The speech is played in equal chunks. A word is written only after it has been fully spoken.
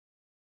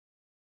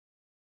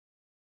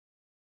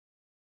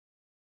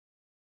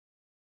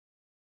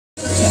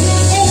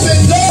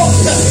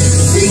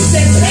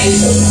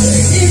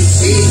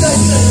Jesus'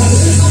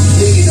 name. I'm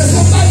speaking to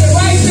somebody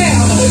right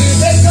now.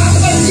 That God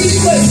might give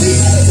you a seat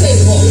at the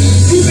table.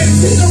 You've been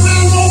sitting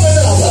around long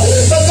enough.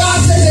 But God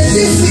said in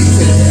this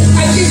season,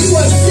 I give you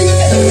a seat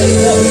at the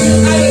table.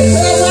 I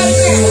declare right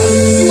now,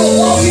 you are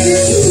walking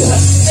into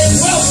a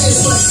wealthy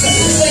place,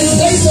 a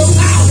place of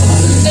power,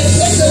 a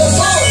place of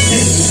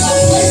authority, a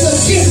place of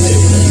gifting.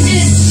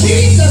 In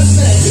Jesus'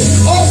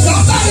 name. Oh,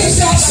 somebody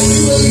shout like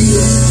you believe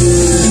it.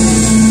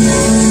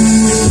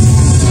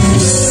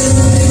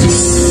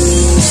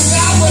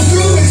 God was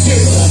through with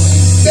you.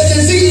 That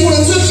disease would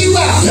have took you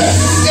out.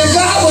 If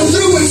God was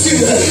through with you,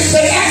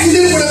 that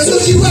accident would have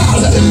took you out.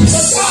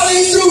 But God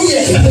ain't through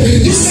yet.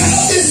 You got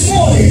up this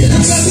morning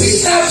because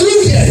He's not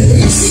through yet.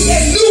 He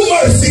has new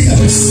mercy,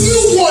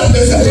 new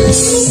wonders,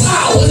 new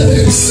powers,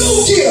 new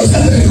gifts,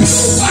 new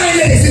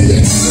finances,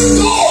 new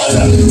doors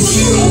for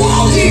you to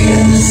walk in.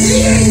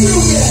 He ain't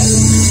through yet.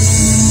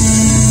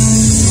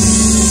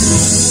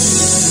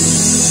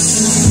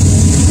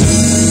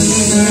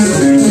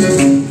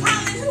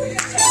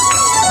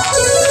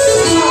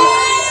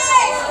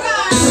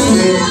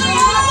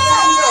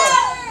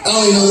 I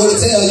don't even know what to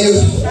tell you.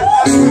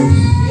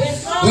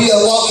 We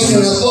are walking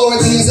in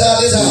authority inside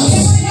this house.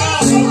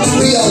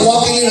 We are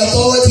walking in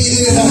authority in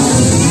this house.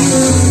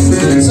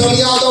 Some of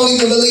y'all don't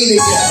even believe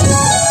it yet.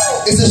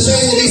 It's a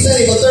shame to be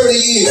saved for 30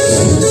 years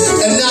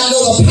and not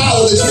know the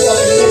power that you are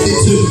connected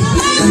to.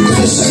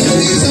 It's a shame to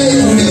be saved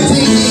for 15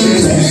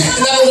 years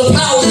and not know the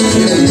power that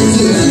you're connected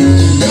to.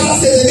 God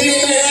says if any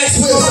man acts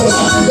wisdom,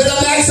 then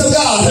I'm acts of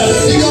God.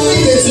 He's going to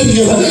give it to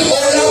you. Or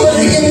not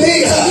believe in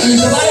me.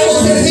 The Bible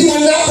says He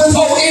will not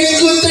withhold any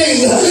good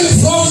thing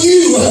from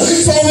you.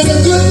 So it's a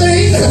good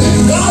thing.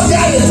 God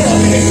got it for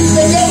me.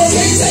 The devil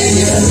can't take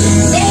it.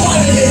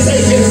 Nobody can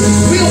take it.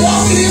 We're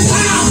walking in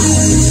power.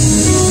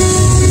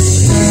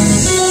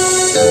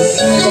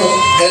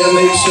 Better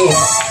make sure.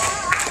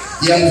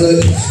 Yeah, I'm good.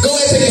 Go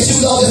ahead and take your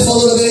shoes off just for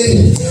a little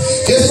bit.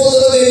 Just for a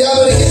little bit.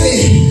 Y'all better get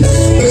me.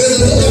 Because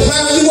the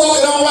ground you're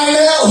walking on right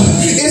now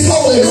is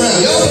holy ground.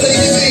 Y'all better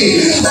get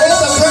me. Oh,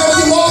 the ground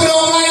you're walking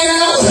on right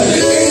now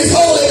is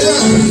holy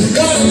ground.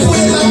 God has put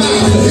in my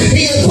mouth.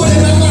 He has put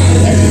in my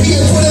mind. He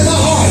has put in my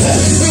heart.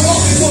 We're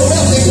walking to a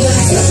wealthy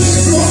place.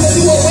 We're walking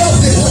to a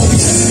wealthy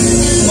place.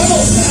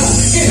 Well,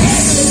 it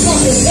has to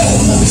come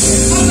yourself.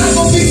 I'm not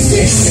going to be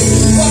sick,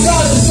 but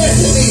God is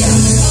blessing me.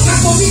 I'm not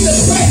going to be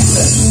depressed,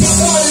 but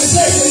God is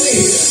blessing me.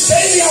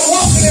 Baby, I'm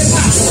walking in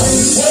power.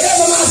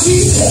 Whatever my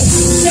feet tell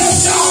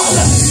God,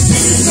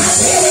 this is my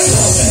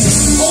territory.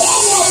 Oh,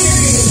 I'm walking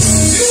in.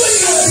 You ain't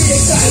got to be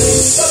excited,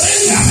 but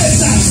baby, I'm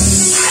excited.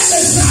 I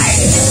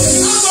decided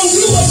I'm going to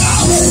do what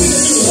God wants me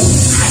to do.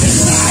 I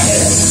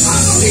decided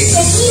I'm going to be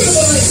some good of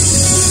a lady.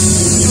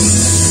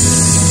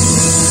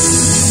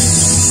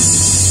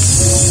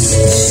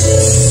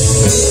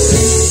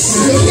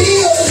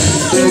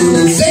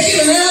 They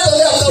can handle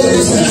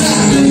leftovers.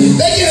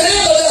 They can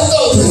handle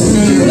leftovers.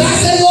 When I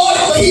say, Lord,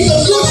 I'm going to eat the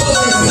good for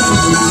me.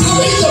 I'm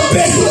going to eat the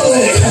best for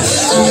me.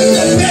 I'm going to eat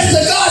the best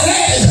that God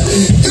has.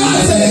 God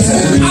says,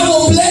 I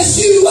will bless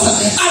you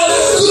out of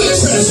the good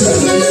treasure.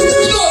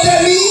 You know what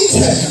that means?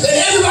 That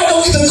everybody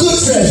don't get the good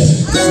treasure.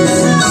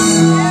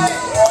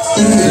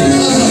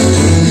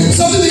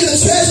 Some people get the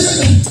treasure,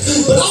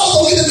 but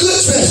all don't get the good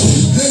treasure.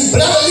 But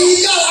I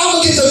believe God, I'm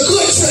going to get the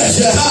good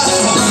treasure.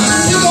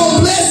 You're going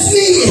to bless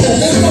me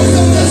from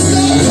some of the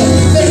stuff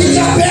that He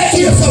got back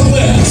here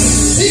somewhere.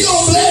 He's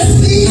going to bless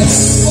me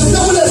for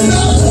some of the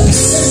stuff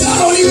that y'all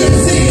don't even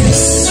see.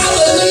 I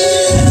believe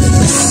it.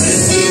 I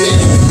receive it.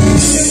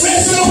 It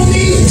rests on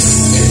me.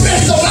 It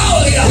rests on all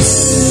of y'all.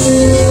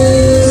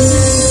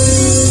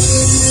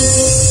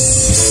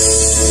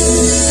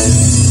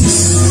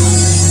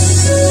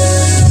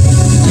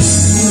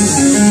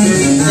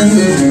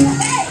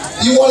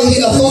 You want to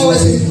hear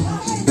authority?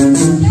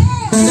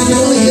 You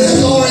want to hear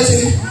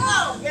authority?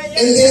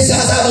 In this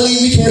house, I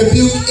believe we can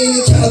rebuke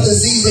any kind of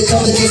disease that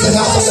comes against the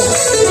house of God.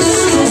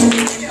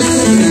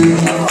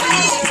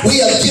 We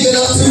have given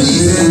up too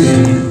easy.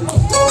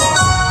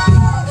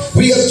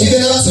 We have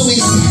given up too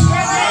easy.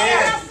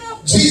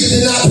 Jesus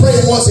did not pray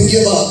once and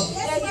give up.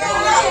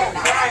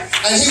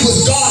 And He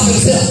was God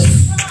Himself.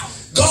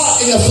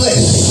 God in the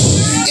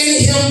flesh.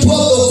 In Him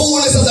dwelt the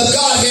fullness of the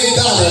Godhead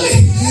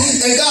bodily.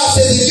 And God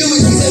said to you, He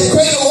said,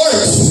 greater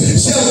works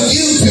shall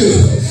you do.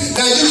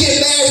 Now you get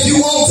mad if you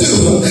want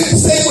to.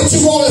 Say what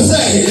you want to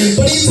say.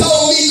 But He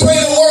told me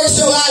greater works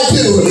shall I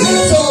do.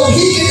 So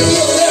He can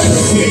heal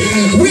leprosy.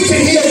 We can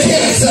heal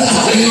cancer.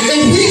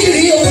 And He can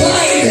heal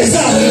blindness.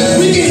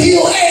 We can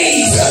heal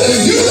AIDS.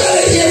 You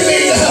better hear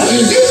me.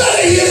 You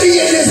better hear me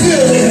in this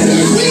building.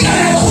 We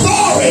gotta have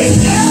authority.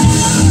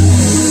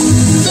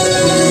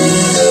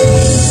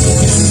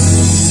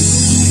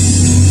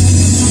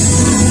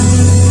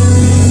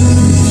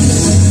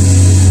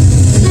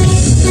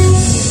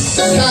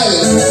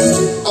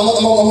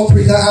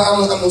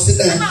 I'm gonna sit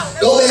down.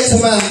 Go back to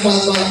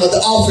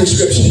the offering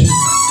scripture.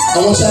 I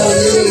want y'all to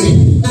hear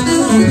me.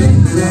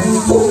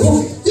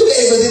 You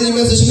gave us any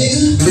message,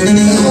 nigga?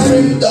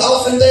 The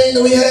offering thing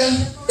that we have.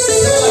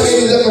 I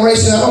gave you the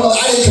declaration. I don't know. I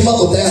didn't come up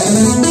with that.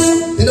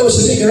 You know what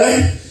Shanika,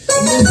 right?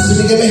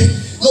 Shanika, man.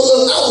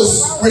 Look, I was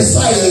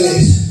reciting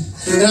this.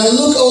 And I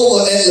look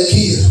over at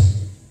Lakia.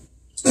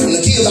 And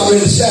Lakia's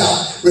already in the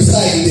shout,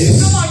 reciting this.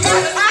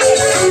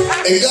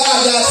 And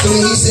God got to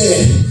me, he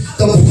said,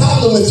 the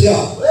problem with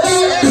y'all,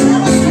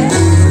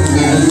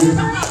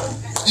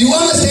 you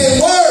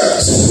understand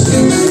words,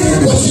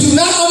 but you do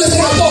not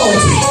understand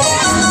authority.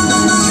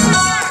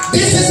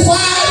 This is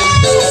why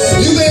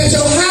you've been at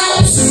your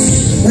house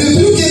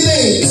rebuking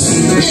things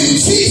in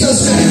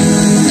Jesus' name,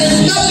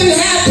 and nothing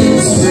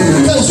happens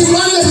because you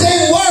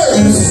understand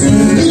words.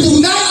 You do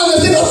not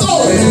understand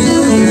authority.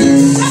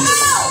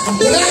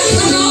 When I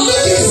come out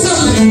against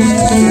something,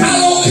 I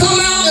don't come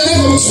out in the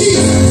name of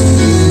Jesus.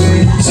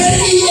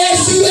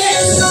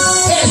 J-E-S-U-S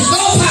has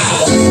no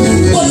power,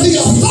 but the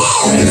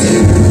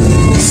authority.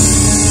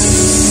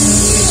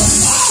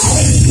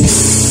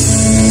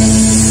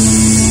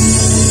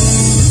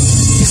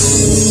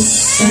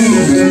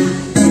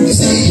 You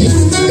see,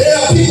 there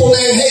are people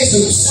named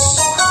Jesus.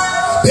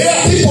 There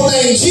are people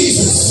named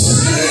Jesus.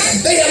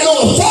 They have no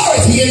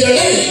authority in their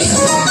name.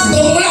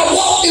 But when I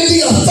walk in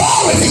the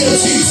authority of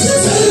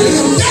Jesus,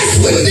 that's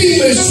when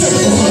demons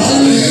tremble.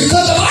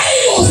 Because the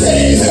Bible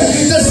says,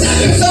 the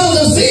seven sons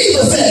of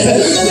Sceva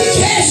said, we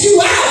cast you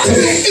out in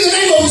the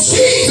name of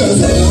Jesus,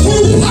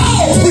 who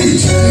Paul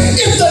preached.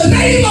 If the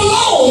name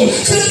alone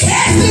could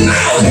cast them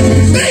out,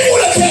 they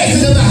would have cast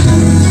them out.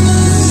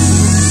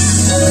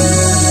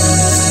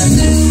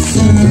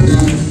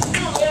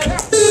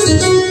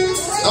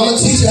 I'm going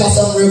to teach y'all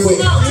something real quick.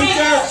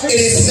 It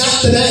is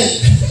not the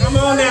name.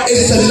 It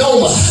is the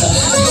noma,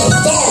 the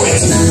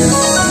authority.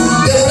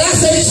 That when I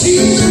say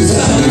Jesus,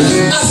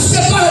 I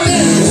step out of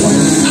that.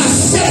 I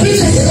step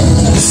into him.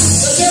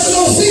 The devil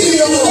don't see me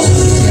no more.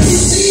 He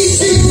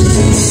sees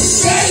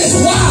Jesus. That is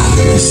why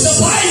the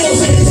Bible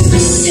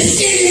says,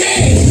 if any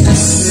man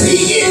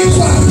be in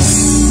Christ.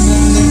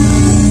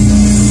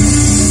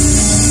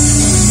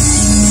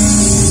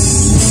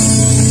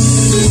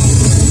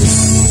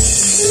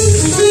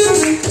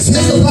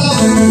 That's the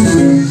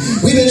problem.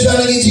 We've been trying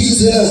to get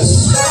Jesus in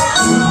us.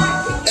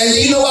 And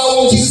you know I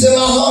want Jesus in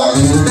my heart?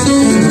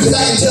 Because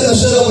I can tell him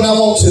shut up when I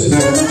want to.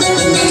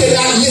 I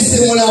cannot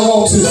listen when I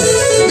want to.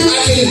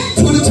 I can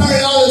put it turn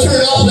on and turn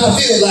it off when I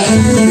feel like.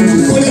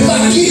 But if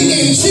I get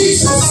in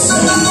Jesus,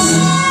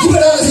 you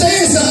better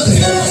understand something.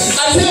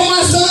 I tell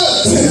my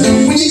sons,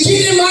 when you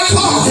get in my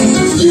car,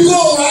 you go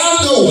where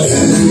I'm going.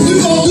 You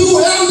gonna do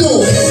what I'm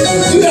doing.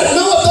 You got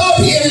no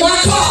authority in my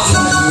car.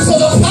 So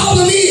the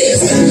problem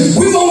is,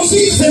 we want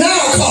Jesus in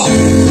our car,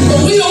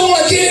 but we don't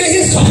want to get in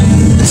his car.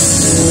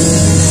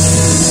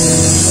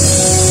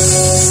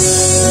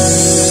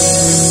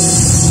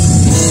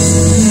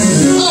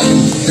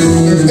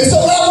 And so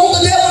I want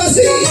the devil to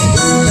see.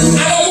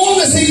 I don't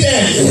want him to see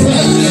Daniel.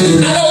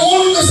 I don't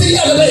want him to see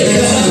Elevate.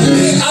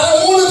 I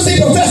don't want him to see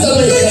Professor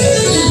Lake.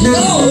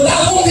 No, but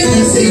I want him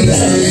to see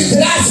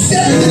that I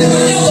stepped into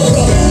my elder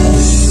brother.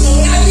 And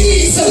when I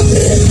need something,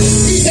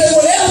 he said,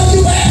 whatever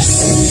you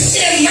ask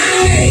in my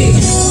name.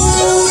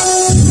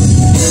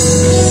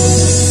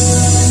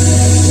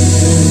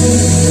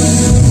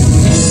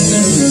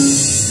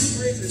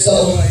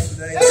 So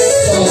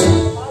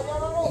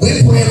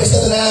we're praying for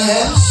stuff in our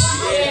house.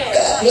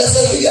 God bless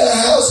us. We got a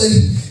house and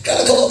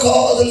got a couple of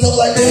cars and stuff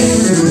like that.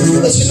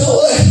 But you know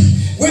what?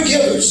 We're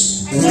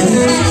givers. I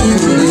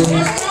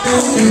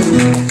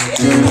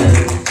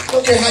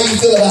don't care how you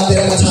feel about that.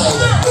 I'm a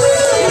tither.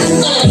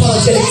 I'm an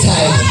apologetic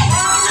tither.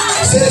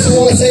 Say what you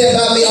want to say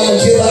about me. I'm a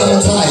giver. I'm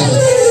a tither.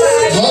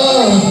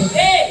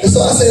 And so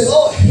I said,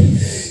 Lord,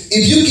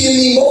 if you give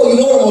me more, you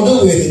know what I'm going to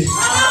do with it.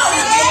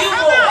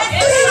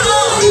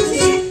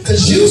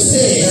 Because you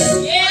said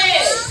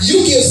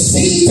you give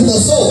seed to the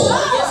soul.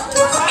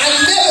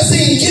 I've never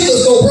seen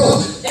givers go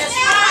broke.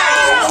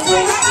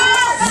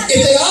 If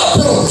they are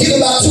broke, give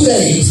them about 2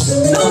 days.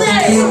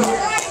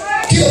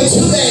 Give them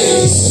 2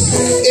 days.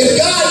 If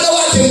God know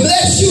I can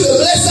bless you to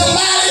bless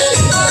somebody,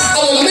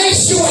 I'm going to make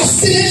sure I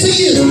send it to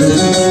you.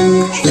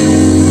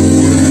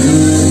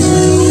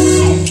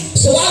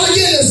 So I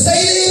begin to say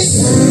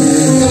this,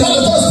 and I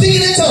was first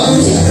speaking in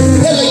tongues.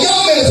 There's a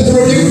young minister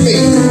rebuked me.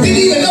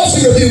 Didn't even know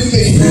she rebuked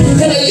me.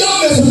 And a young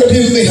minister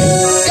rebuked me.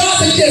 God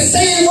said, you're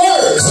saying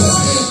words.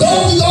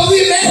 Don't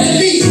be mad at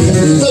me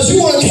because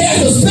you want to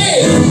cast a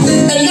spell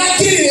and not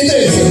get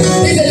anything.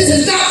 He said, this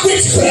is not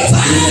witchcraft.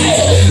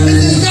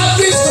 This is not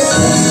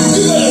witchcraft.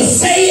 You better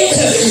say it.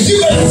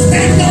 You better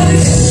stand on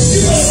it.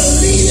 You better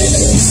believe it.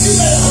 You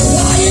better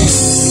apply it.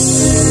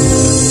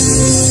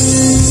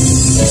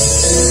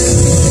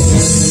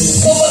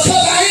 So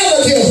because I am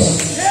a giver,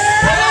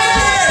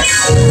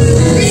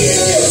 be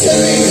a gift to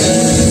me.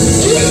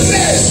 Good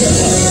measure.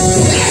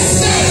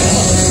 That's not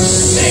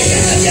shake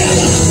it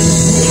together.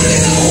 Run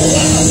it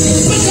over.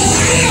 Because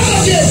I am a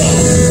giver.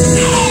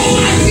 All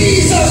my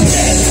needs are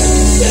met.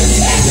 The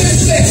heaven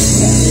is met.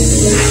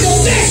 I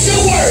confess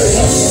your word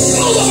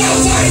over my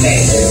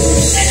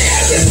finances. And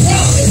every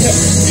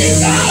promise in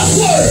God's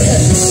word.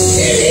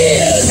 It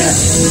is.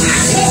 I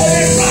cover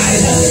it right.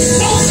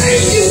 So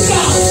thank you,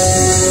 God.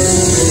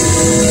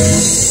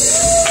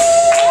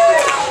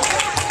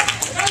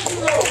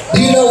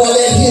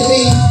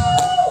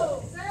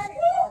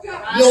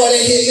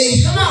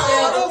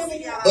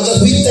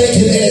 Because we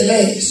thinking in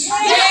advance.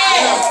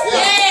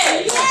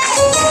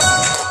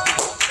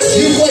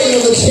 You waiting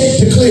on the check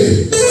to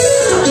clear.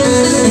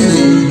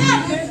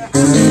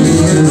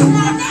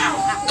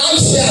 I'm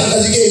shouting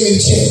because he gave me the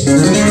check.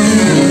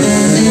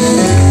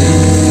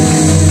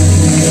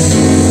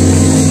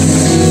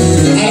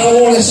 I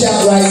don't want to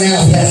shout right now,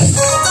 Pastor.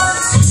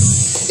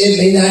 It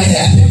may not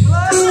happen.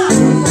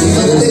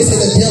 But they say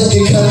the devil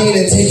can come in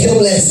and take your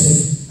blessing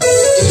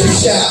if you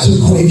shout too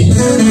quick.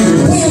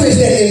 Where is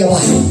that in the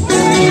Bible?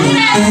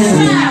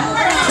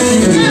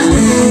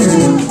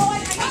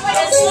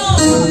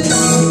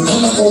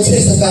 I'm not going to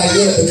testify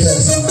yet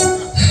because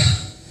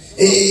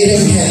it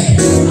ain't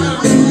happening.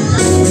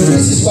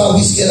 This is why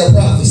we scared of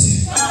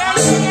prophecy.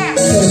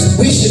 Because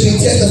we should be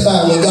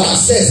testifying when God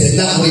says it,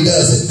 not when he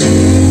does it.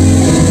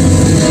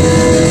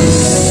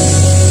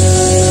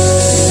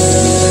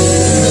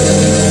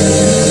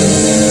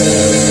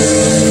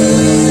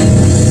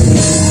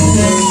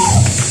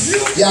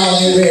 Y'all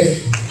ain't ready.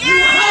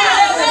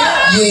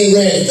 You ain't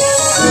ready.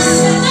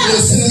 You've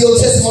been sitting your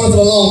testimony for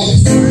the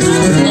longest. I'm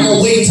going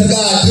to wait until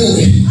God do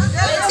it.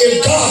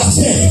 If God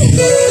said it,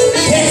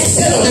 that's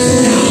settled.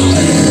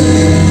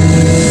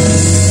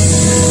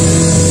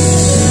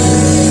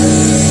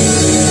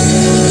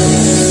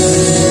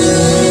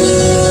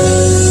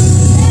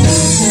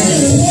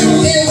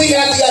 Then we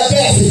got the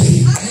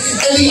audacity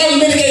and the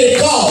unmitigated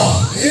God.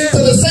 To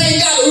the same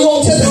God that we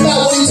won't testify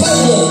what he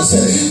told us.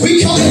 We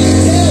come and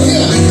tell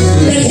him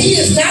that he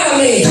is not a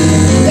man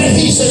that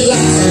he should lie,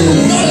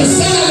 nor the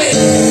son of man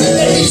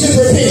that he should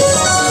repent.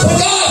 But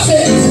God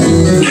says,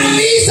 I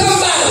need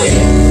somebody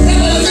that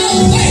will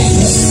know way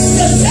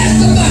to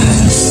testify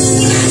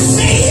when I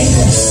say it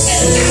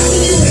and not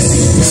when you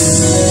listen.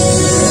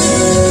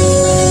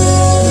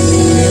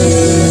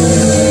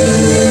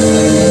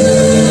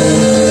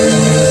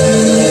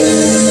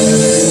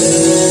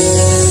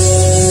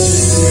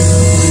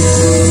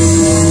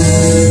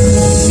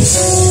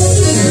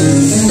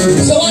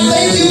 So I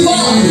thank you,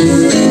 Father,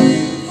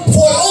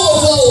 for an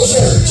overflow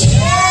church.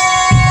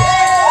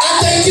 I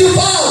thank you,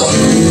 Father,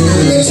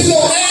 that you're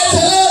going to add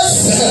to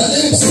us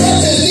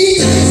such as need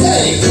to be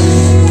saved.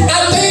 I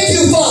thank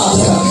you,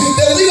 Father,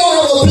 that we're going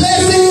to have a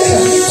blessing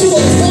to a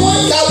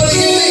point. God,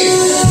 believe me,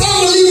 I'm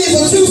believing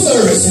for 2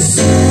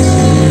 services.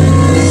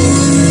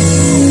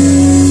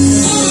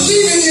 I'm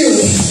believing you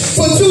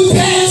for 2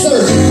 packed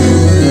services.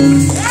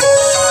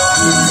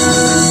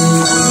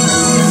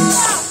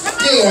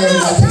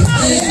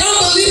 I'm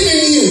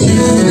believing you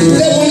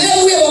that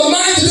whenever we have a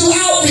mind to do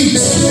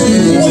outreach,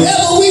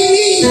 whatever we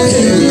need, you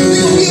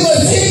will give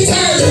us 10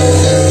 times.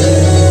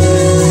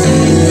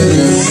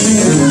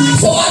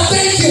 So I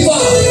thank you,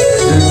 Father.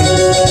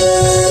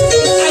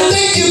 I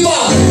thank you,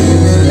 Father,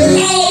 that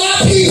all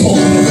my people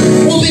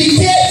will be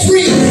debt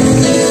free,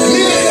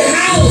 living in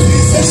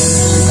houses.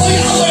 Oh,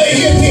 y'all better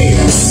hear me.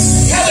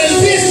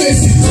 Having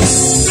businesses.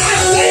 I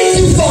thank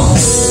you, Father.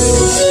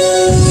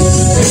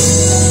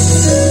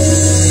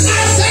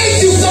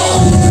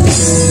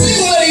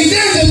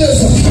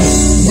 Evangelism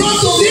run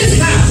through this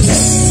house,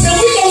 and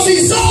we're going to see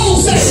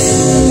souls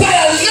saved by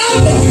a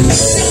number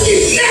that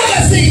we've never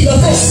seen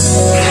before.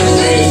 I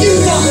thank you,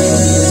 Father.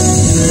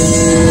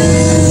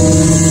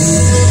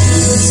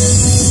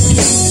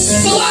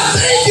 So I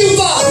thank you,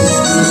 Father,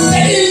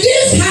 that in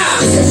this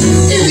house,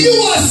 if you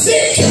are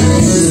sick,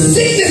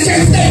 sickness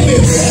can stay with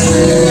you.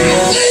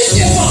 I thank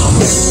you,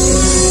 Father.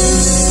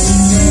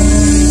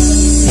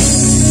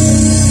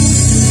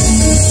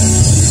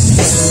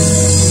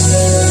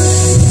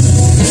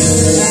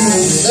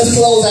 Let's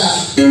close out.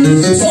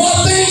 So I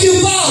thank you,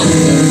 Father,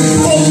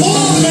 for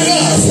more than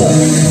enough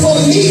for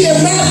me and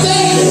my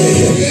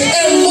family,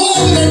 and more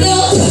than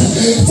enough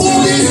for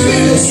this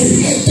ministry.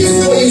 This is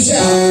what you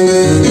shout.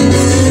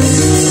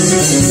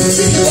 This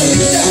is what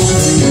you shout.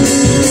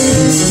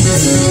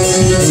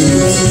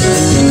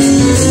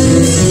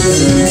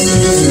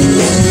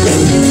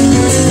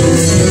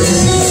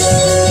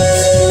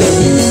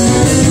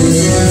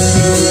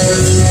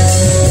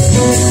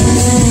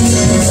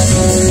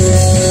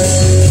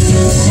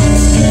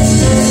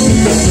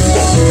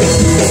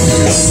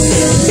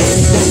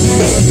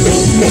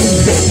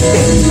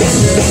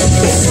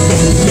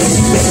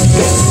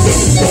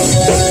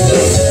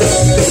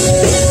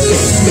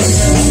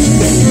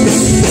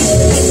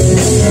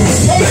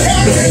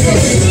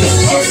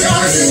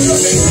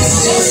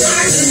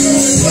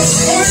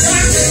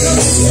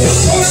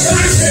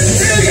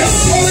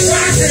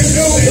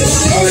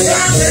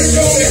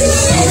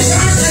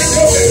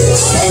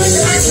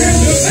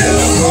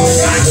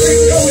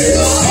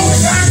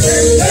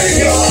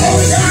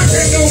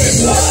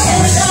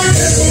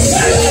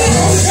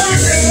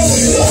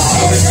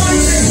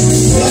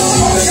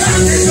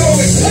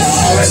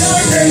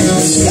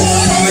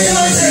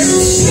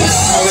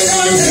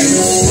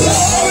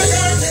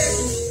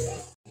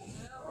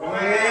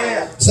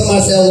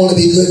 Somebody say, I want to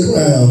be good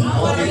ground.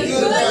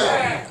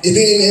 If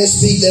any man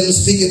speak, let him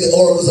speak in the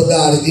oracles of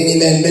God. If any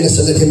man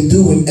minister, let him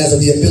do it as of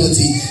the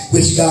ability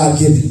which God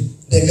giveth,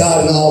 that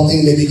God in all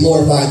things may be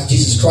glorified,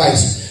 Jesus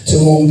Christ, to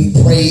whom be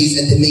praise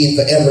and dominion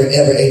forever and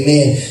ever.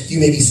 Amen. You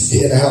may be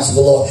seated in the house of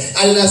the Lord.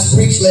 I did not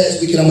preach last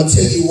week, and I'm going to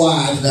tell you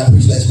why I did not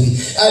preach last week.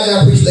 I did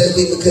not preach last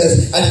week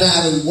because I did not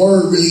have a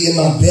word really in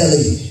my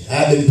belly.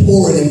 I've been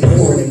pouring and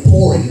pouring and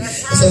pouring.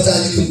 And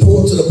sometimes you can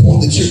pour to the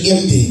point that you're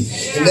empty.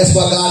 And that's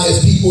why God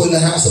has people in the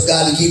house of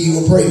God to give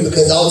you a prayer.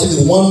 Because I was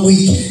taking 1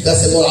 week, I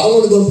said, Lord, I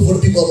want to go before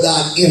the people of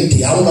God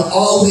empty. I want to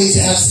always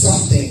have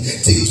something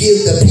to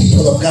give the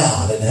people of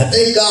God. And I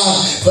thank God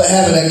for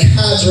having a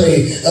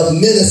cadre of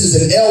ministers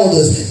and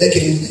elders that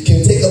can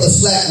take up the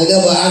slack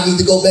whenever I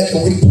need to go back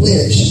and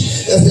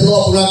replenish. I said,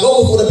 Lord, when I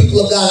go before the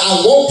people of God,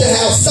 I want to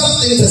have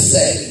something to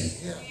say.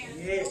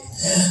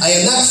 I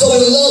am not so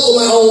in love with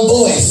my own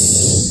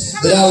voice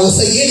that I will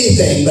say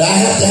anything, but I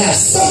have to have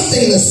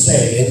something to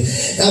say.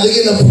 And I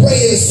begin to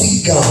pray and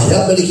seek God.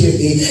 Y'all better hear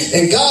me.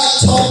 And God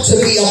talked to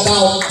me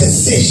about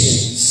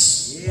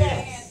decisions.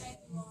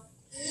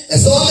 And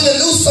so I'm in a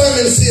new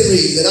sermon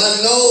series, and I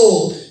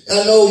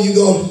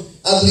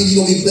believe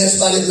you're going to be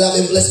blessed by this.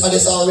 I've been blessed by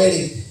this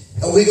already.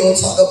 And we're going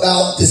to talk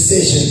about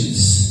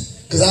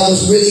decisions. Because I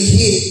was really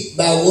hit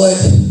by what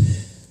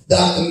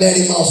Dr.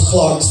 Maddie Moss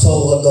Clark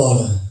told her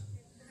daughter.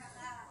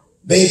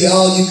 Baby,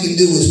 all you can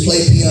do is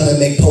play piano and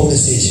make poor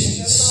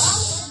decisions.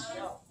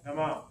 Come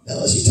on. That's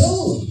what she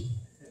told him.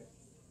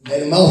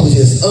 Maddie Moss was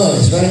just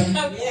honest, right?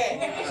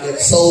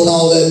 She sold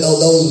all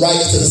those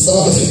rights to the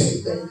songs and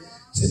everything.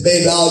 Said,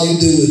 baby, all you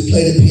do is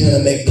play the piano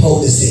and make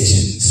poor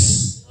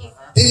decisions.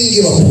 Didn't even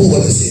give a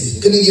poor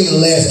decision. Couldn't even give the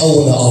last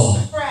O and the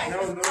R.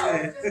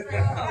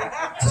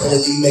 So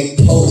you make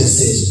poor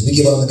decisions. We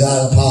give unto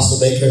God, Apostle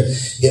Baker,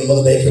 give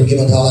Mother Baker, we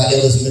give unto all our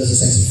elders, ministers,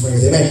 saints, and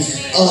friends. Amen.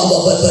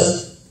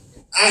 But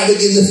I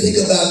begin to think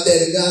about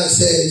that, and God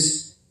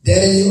says,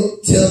 Daniel,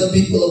 tell the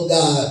people of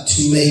God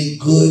to make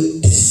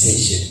good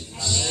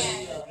decisions.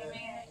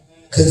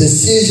 Because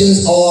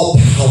decisions are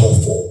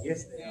powerful.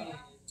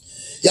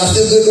 Y'all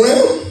still good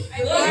ground?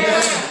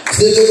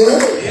 Still good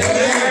ground?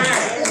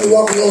 You're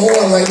walking your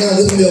horn right now.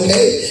 This will be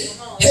okay.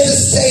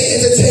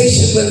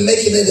 Hesitation when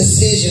making a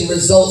decision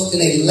results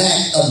in a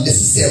lack of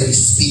necessary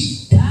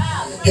speed.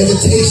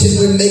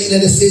 Hesitation when making a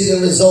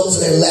decision results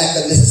in a lack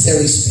of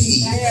necessary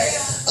speed.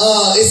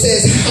 It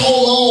says, how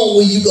long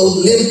will you go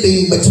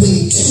limping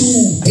between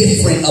two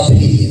different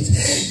opinions?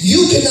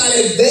 You cannot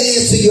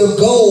advance to your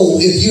goal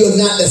if you have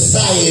not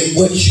decided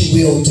what you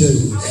will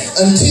do.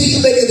 Until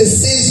you make a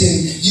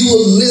decision, you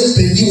will limp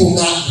and you will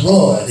not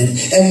run.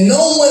 And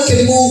no one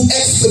can move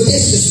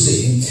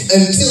expeditiously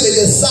until they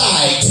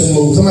decide to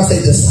move. Somebody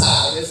say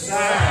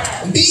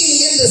decide. Being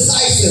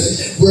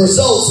indecisive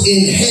results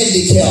in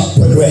handicap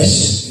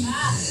progression.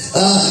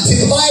 See,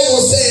 the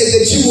Bible says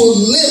that you will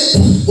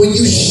limp when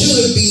you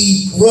should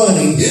be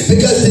running,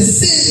 because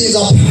decisions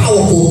are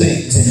powerful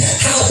things.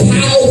 How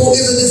powerful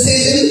is a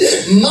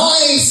decision?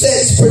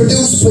 Mindsets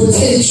produce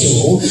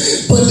potential,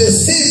 but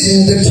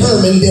decisions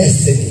determine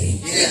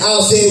destiny.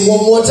 I'll say it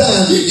one more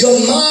time. Your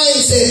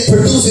mindset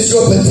produces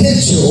your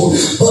potential,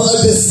 but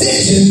a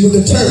decision will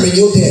determine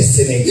your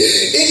destiny.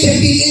 It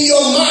can be in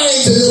your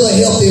mind to live a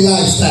healthy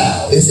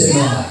lifestyle. It's in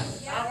my mind.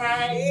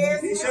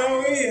 It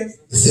sure is.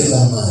 It's in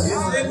my mind.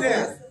 It's in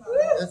there.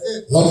 That's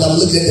it. As long as I'm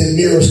looking at the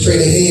mirror straight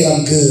ahead,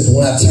 I'm good. But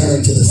when I turn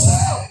to the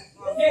side,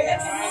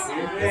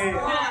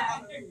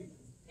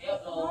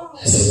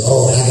 I say,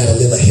 Lord, I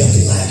gotta live a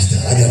healthy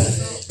lifestyle. I gotta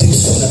do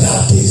something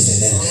about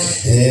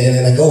this. And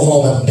then I go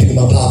home, I'm picking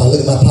my pop. I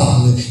look at my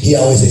pop, and he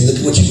always says, look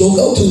at what you gonna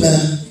go to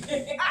now.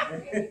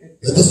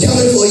 Look what's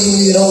coming for you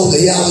when you get older.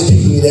 He always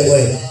picking me that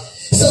way.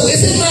 So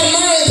it's in my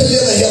mind to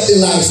live a healthy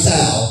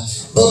lifestyle.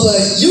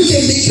 But you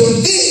can be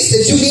convinced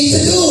that you need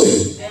to do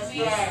it.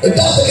 The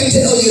doctor can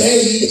tell you,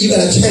 hey, you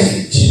gotta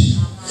change.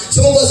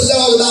 Some of us are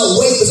all about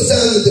weight, but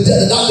sometimes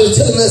the doctor is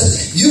telling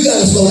us, you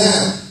gotta slow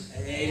down.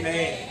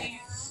 Amen.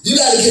 You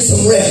gotta get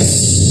some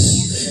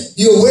rest.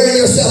 You're wearing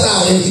yourself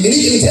out, and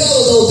you can tell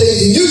those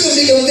things, and you can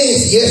be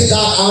convinced, yes,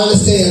 Doc, I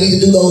understand, I need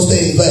to do those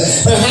things. But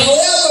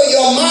however,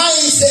 your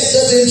mindset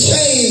doesn't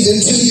change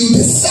until you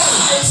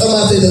decide,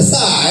 somebody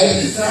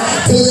decide,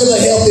 to live a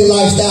healthy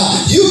lifestyle.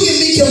 You can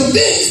be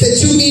convinced that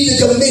you need to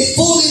commit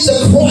fully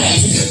to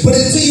Christ, but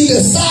until you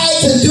decide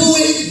to do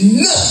it,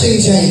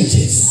 nothing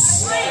changes.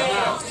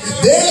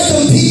 There are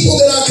some people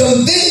that are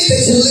convinced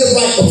they should live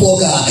right before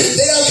God.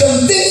 They are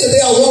convinced that they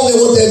are wrong in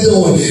what they're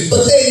doing,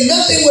 but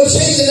nothing will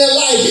change in their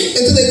life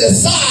until they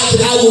decide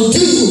that I will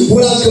do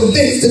what I'm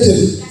convinced to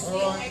do.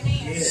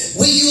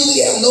 We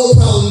usually have no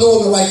problem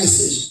knowing the right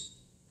decision.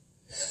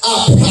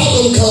 Our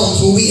problem comes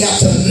when we have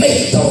to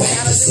make the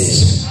right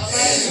decision.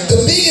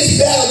 The biggest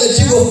battle that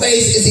you will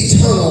face is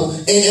eternal,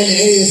 and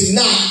it is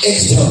not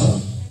external.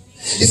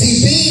 You see,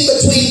 being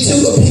between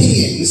two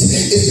opinions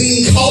is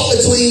being caught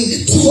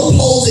between two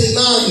opposing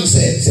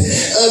mindsets.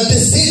 A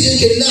decision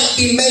cannot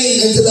be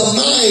made until the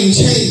mind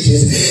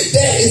changes.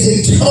 That is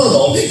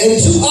internal. And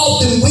too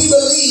often we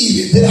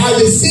believe that our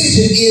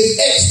decision is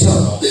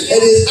external.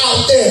 It is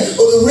out there.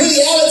 But the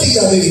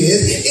reality of it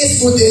is,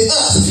 it's within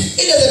us.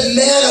 It doesn't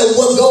matter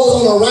what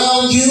goes on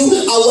around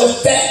you or what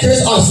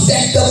factors are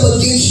stacked up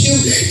against you.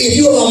 If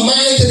you have a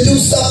mind to do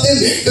something,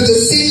 the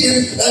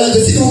decision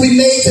will be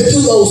made to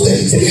do those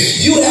things.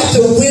 You have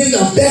to win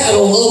the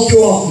battle of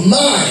your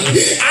mind.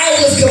 I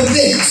was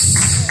convinced.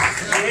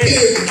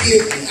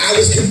 I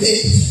was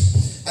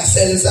convinced. I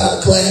sat inside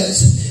a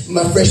class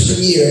my freshman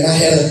year, and I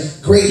had a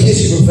great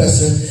history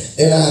professor,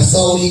 and I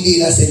saw what he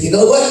did. I said, you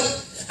know what?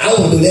 I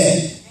want to do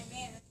that.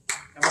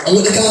 I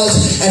went to college.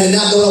 I did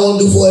not know what I want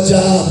to do for a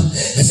job.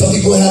 And some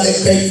people have that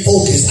great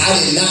focus. I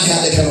did not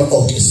have that kind of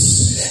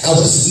focus. I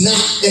was not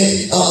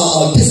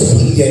that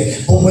disciplined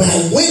yet. But when I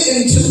went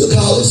into the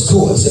college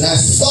course and I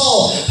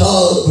saw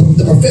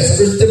the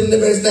professor, I didn't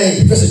remember his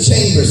name, Professor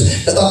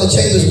Chambers, I thought the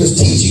Chambers was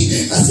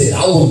teaching. I said,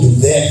 I want to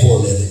do that for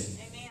a living.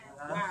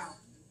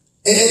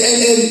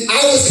 And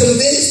I was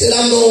convinced that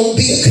I'm going to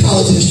be a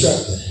college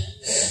instructor.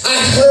 I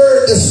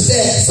heard the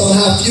stats on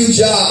how few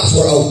jobs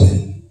were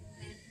open.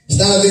 It's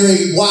not a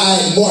very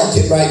wide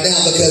market right now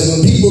because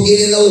when people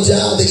get in those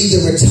jobs, they either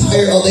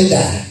retire or they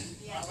die.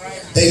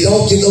 They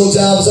don't get those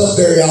jobs up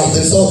very often.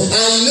 So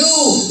I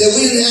knew that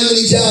we didn't have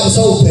any jobs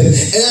open.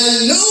 And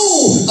I knew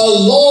a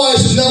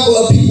large number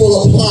of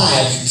people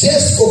applied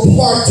just for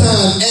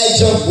part-time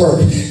adjunct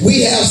work.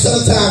 We have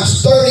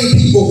sometimes 30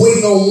 people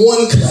waiting on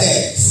one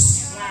class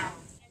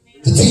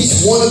to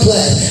teach one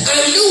class.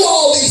 I knew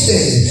all these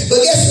things.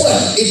 But guess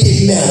what? It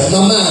didn't matter.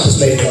 My mind was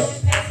made up.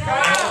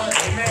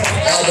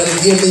 Y'all better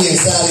give me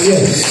inside of here.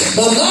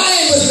 My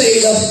mind was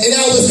made up and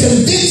I was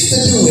convinced to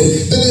do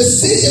it. The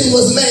decision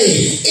was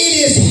made. It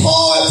is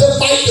hard to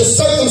fight the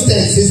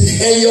circumstances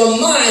and your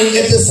mind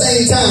at the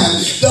same time.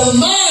 The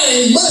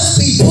mind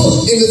must be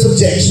put into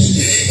subjection.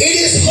 It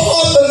is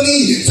hard for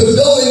me to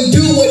go and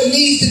do what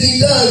needs to be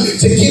done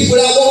to get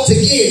what I want to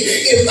get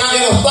if I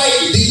gotta fight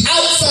the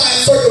outside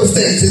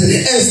circumstances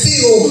and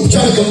still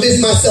try to convince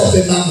myself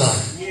in my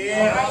mind.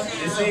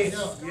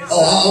 Oh,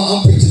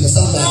 I'm preaching to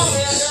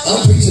somebody.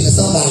 I'm preaching to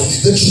somebody.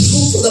 The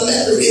truth of the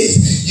matter is,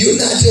 you're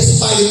not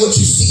just fighting what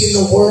you see in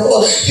the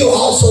world, you're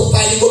also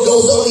fighting what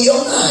goes on in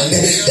your mind.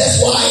 That's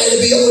why I had to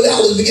be over there.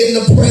 I was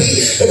beginning to pray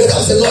because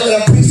I said, Lord,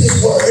 I gotta preach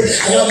this word.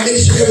 I gotta make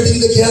sure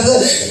everything together.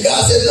 And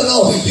God said,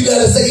 no, you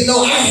gotta say,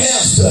 no, I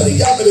have studied.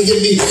 Y'all better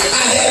give me,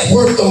 I have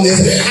worked on this.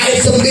 I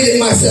have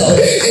submitted myself.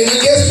 And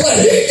guess what?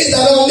 It's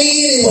not on me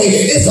anyway.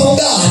 It's on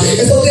God.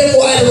 And so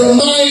therefore I had to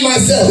remind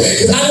myself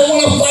because I don't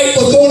want to fight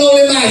what's going on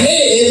in my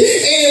head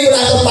and what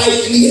I can fight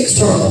in the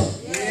external.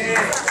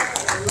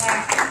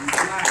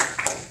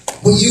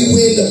 When you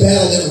win the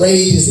battle that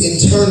rages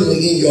internally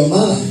in your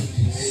mind,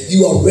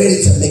 you are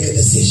ready to make a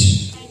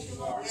decision.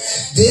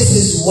 This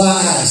is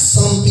why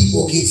some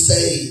people get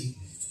saved,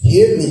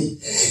 hear me,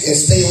 and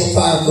stay on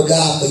fire for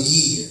God for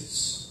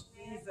years.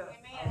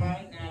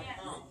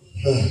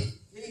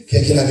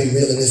 Can I be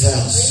real in this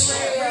house?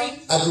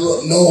 I grew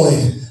up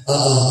knowing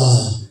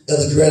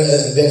Elder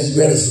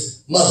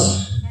Greta's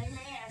mother.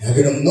 I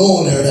grew up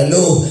knowing her, and I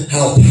know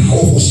how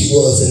powerful she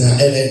was in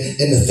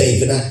the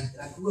faith. And I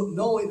grew up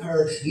knowing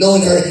her,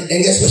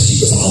 and guess what?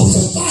 She was always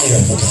on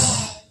fire for God.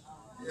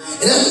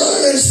 And I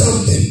learned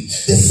something,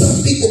 that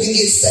some people can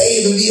get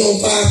saved and be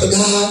on fire for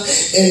God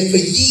and for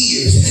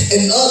years,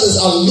 and others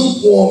are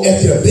lukewarm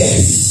at their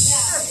best.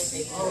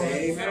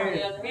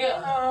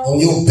 On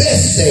your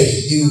best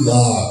day, you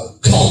are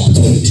caught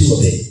between two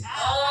of it.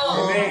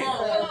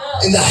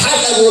 In the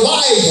height of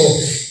revival,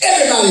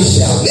 everybody's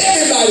shouting,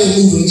 everybody's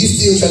moving. You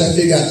still trying to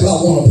figure out, do I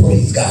want to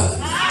praise God?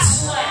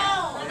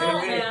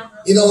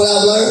 You know what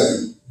I've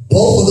learned?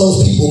 Both of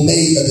those people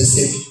made a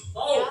decision.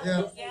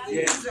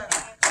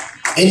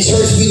 In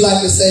church, we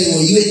like to say,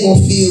 well, you ain't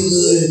going to feel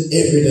good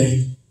every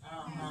day.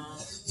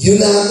 You're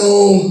not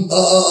going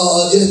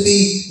to just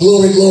be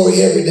glory,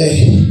 glory every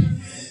day.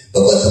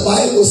 But what the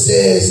Bible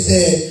says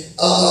that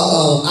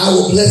I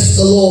will bless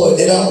the Lord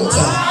at all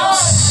times.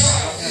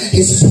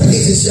 His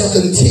praises shall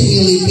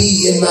continually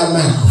be in my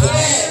mouth.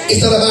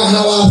 It's not about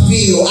how I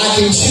feel. I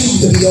can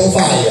choose to be on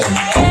fire.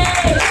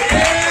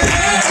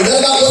 It's not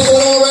about what's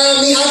going on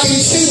around me. I can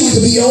choose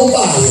to be on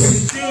fire.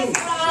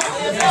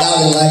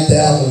 I didn't like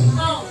that one.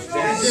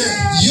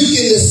 You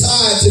can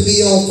decide to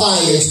be on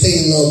fire and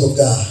stay in love with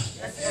God.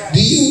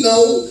 Do you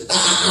know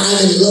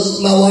I'm in love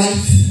with my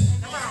wife?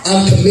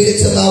 I'm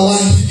committed to my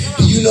wife.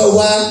 Do you know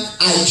why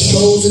I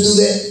chose to do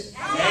that?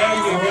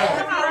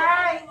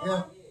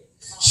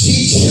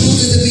 She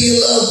chooses to be in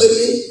love with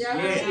me.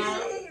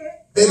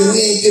 Baby, we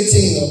ain't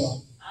continue no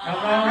more.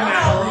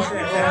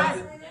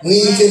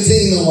 We ain't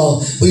continue no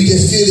more. We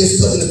just feel this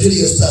stuff in the pit of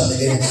your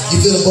stomach and you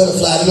feel a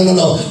butterfly.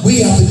 No.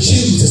 We have to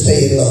choose to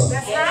stay in love.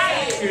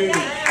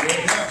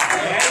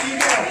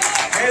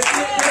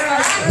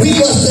 We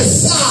must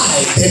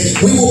decide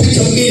that we will be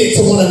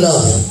committed to one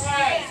another.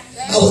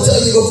 I will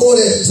tell you before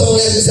that someone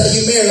asked me, are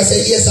you married? I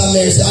said, yes, I'm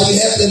married. I said, are you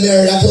happily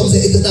married? I told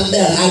them, it does not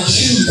matter. I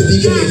choose to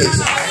be committed.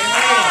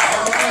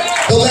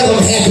 Don't matter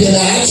if I'm happy or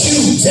not. I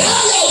choose.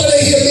 Y'all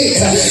better hear me.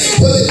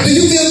 But do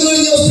you feel good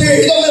in your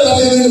spirit? It don't matter if I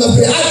feel good in my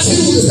spirit. I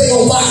choose to stay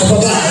on fire for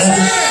God.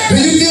 Do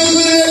you feel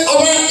good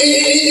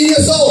in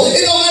your soul.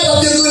 It don't matter if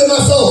I feel good in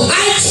my soul.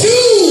 I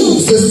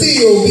choose to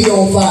still be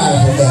on fire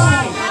for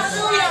God.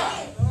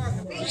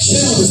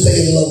 Choose to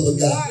stay in love with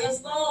God.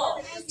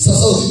 So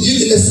you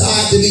can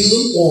decide to be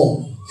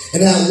lukewarm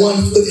and have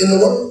one foot in the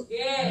world.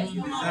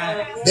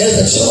 There's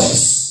a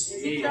choice.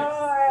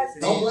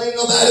 Don't blame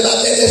nobody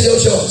about that. That's your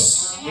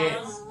choice.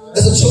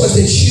 That's a choice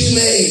that you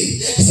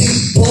made. You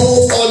see,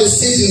 both are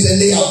decisions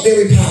and they are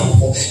very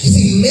powerful. You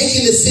see,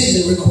 making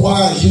decisions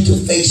requires you to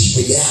face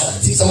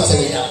reality. Somebody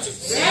say reality.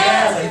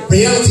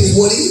 Reality is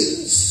what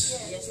is.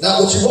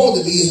 Not what you want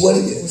to be, is what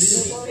it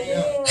is.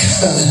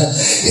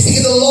 You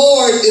see, the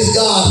Lord is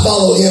God,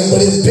 follow him.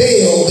 But if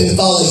Baal, then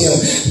follow him.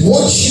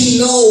 Once you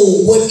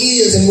know what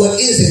is and what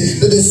isn't,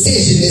 the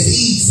decision is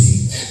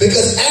easy.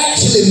 Because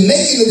actually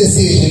making the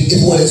decision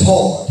is what is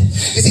hard.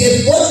 You see,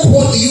 at what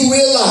point do you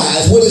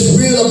realize what is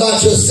real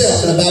about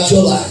yourself and about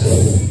your life?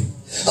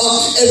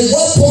 At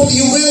what point do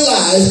you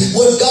realize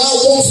what God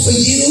wants for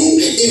you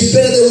is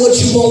better than what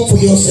you want for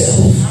yourself?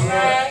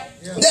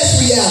 That's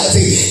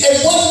reality.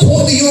 At what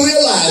point do you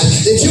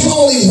realize that you're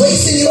only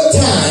wasting your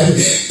time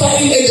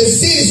fighting a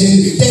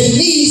decision that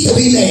needs to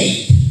be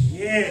made?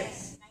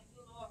 Yes.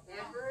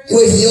 You're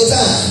wasting your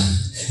time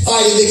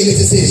fighting making a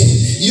decision.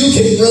 You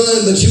can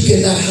run, but you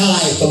cannot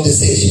hide from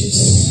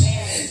decisions.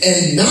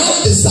 And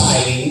not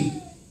deciding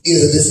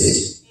is a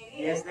decision.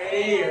 Yes, that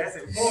is. That's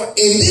important.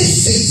 In this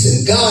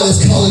season, God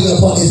is calling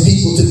upon his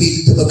people to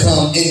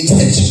become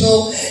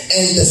intentional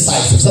and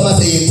decisive.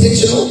 Somebody say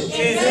intentional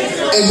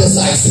and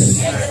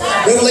decisive.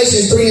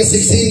 Revelation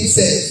 3:16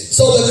 says,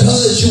 so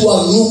because you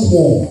are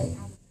lukewarm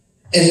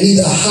and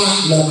neither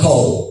hot nor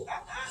cold,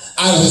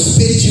 I will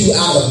spit you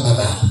out of my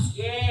mouth.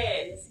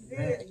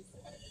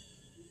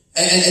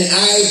 And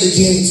I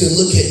begin to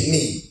look at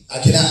me. I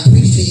cannot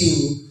preach to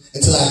you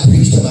until I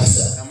preach to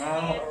myself.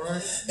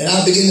 And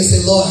I begin to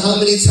say, Lord, how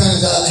many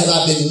times have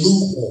I been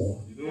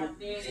lukewarm,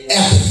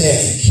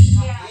 apathetic,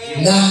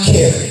 not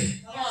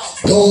caring,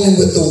 going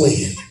with the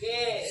wind?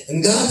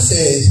 And God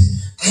says,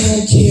 I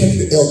don't care if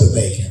you're Elder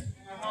Baker.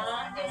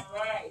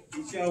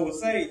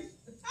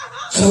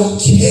 I don't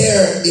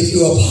care if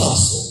you're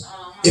apostle,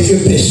 if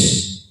you're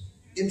bishop,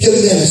 if you're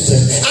minister.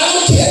 I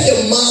don't care if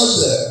you're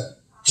mother,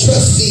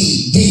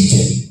 trustee,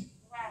 deacon.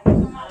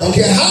 Don't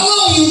care how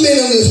long you've been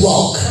on this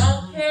walk.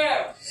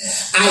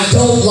 I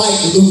don't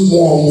like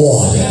lukewarm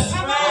water.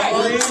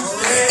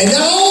 And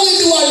not only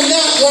do I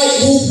not like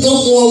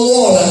lukewarm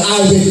water,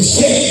 I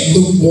reject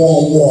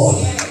lukewarm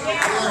water.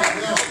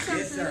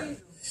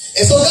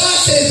 And so God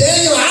says,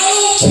 Daniel, I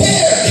don't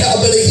care, y'all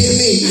better hear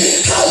me,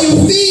 how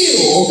you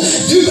feel.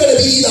 You better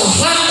be either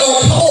hot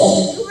or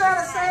cold. You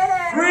better say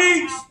that.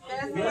 Preach.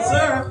 Yes,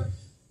 sir.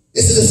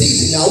 This is a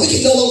season, y'all. We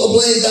can no longer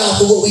blame God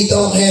for what we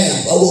don't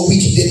have or what we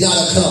did not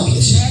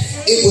accomplish.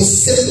 It was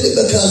simply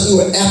because we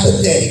were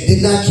apathetic,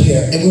 did not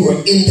care, and we were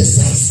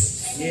indecisive.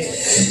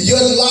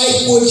 Your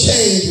life will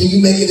change when you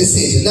make a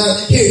decision. Now,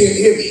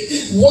 hear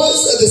me.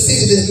 Once a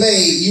decision is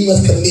made, you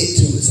must commit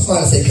to it.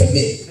 Somebody say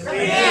commit.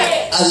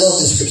 I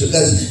love this scripture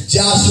because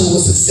Joshua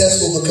was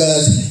successful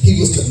because he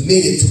was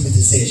committed to the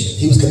decision.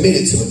 He was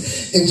committed to it.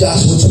 In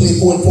Joshua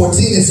 24:14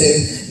 it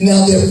says,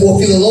 now therefore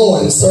fear the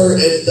Lord and serve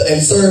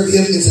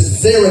him in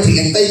sincerity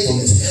and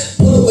faithfulness.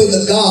 Put away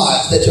the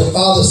gods that your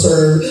father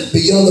served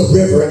beyond the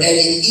river and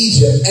in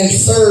Egypt and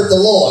serve the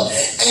Lord.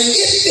 And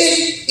if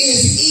it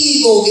is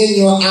evil in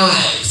your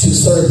eyes to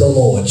serve the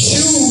Lord,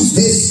 choose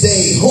this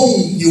day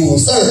whom you will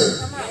serve.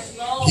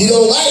 You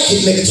don't like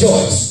it, make a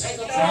choice.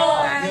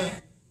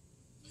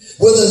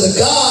 Whether the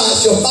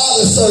gods your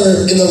father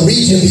served in the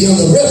region beyond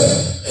the river,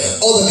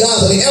 or the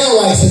gods of the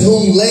Amorites in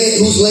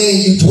whose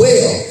land you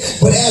dwell.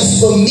 But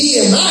as for me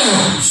and my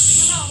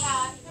house,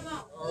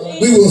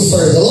 we will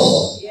serve the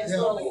Lord.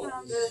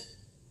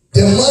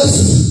 There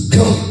must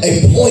come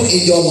a point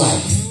in your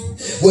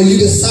life where you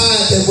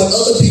decide that what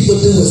other people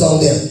do is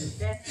on them,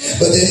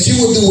 but that you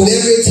will do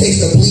whatever it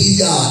takes to please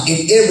God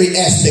in every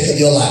aspect of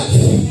your life.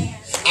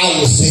 I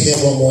will say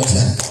that one more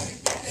time.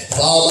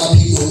 For all my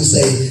people who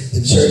say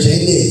the church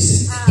ain't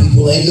this,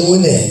 people ain't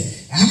doing that,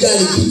 you got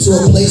to get to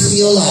a place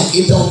in your life.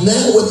 It don't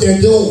matter what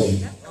they're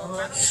doing.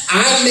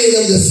 I made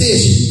a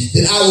decision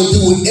that I will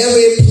do whatever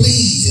it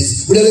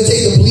pleases, whatever it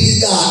takes to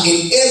please God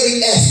in every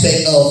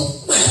aspect of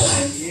my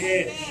life.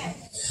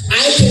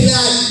 I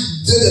cannot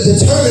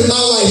determine my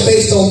life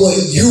based on what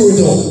you are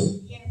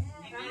doing.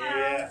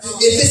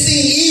 If it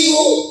seems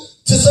evil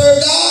to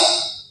serve God,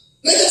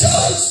 make a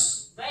choice.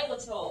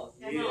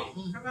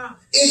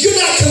 If you're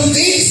not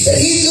convinced that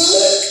he's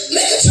good,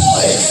 make a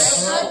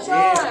choice.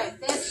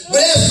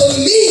 But as for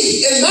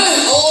me and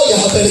mine, all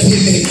y'all better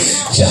hear me.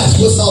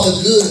 Joshua saw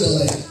the good in the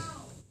land.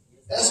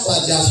 That's why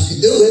Joshua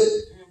could do it.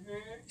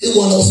 He was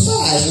one of those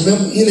spies.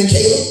 Remember him and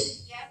Caleb?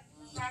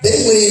 They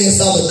went in and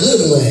saw the good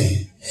in the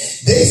land.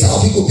 They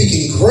saw people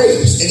picking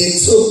grapes, and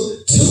it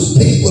took 2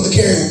 people to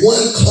carry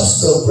 1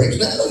 cluster of grapes.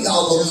 Now, I know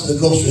y'all go to the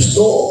grocery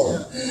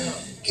store,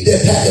 get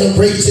that packet of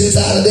grapes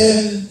inside of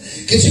there.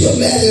 Could you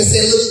imagine and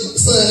say, look,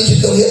 son, you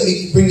should come help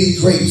me bring these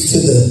grapes to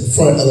the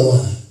front of the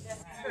line?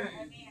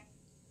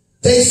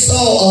 They saw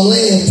a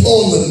land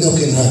flowing with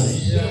milk and honey.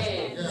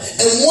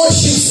 And once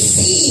you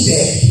see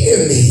that,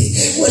 hear me,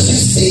 once you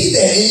see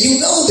that and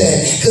you know that,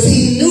 because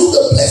he knew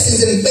the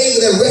blessings and favor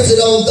that rested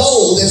on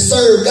those that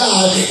served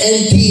God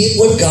and did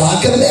what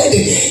God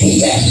commanded.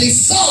 He actually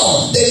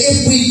saw that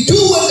if we do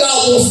what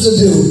God wants to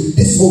do,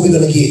 this is what we're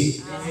going to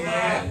get.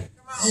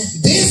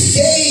 This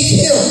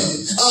gave him,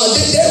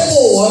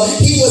 therefore,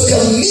 he was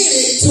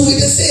committed to a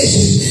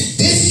decision.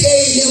 This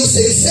gave him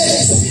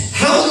success.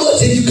 How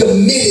much have you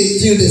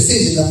committed to your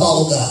decision to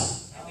follow God?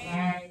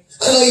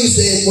 I know you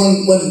said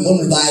one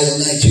revival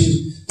night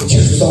the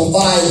church was on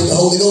fire with the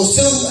Holy Ghost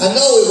too. I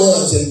know it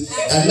was. And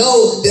I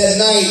know that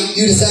night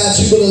you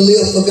decided you're going to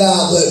live for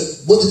God, but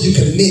what did you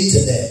commit to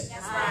that?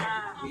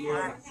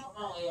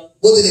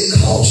 What did it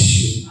cost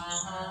you?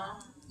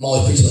 I'm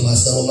always preaching to my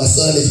son. When my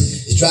son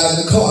is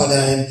driving the car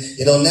now, and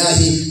now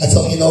I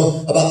told him,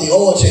 about the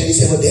oil change. He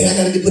said, well, Dad, I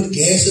got to put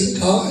gas in the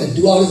car and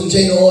do all this and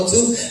change the oil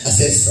too. I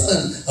said,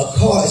 son, a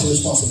car is a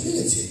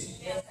responsibility.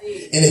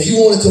 And if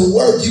you want it to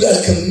work, you got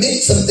to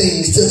commit some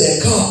things to that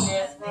car.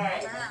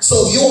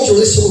 So if you want your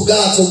relationship with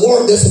God to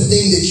work, there's some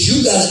things that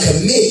you got to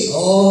commit.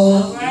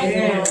 Oh,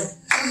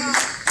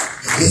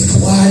 it's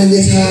quiet in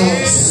this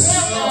house.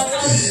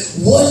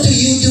 What do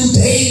you do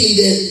daily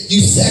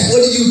what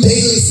do you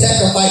daily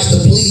sacrifice to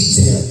please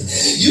him?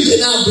 You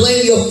cannot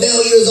blame your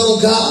failures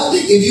on God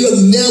if you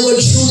have never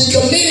truly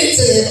committed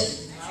to him.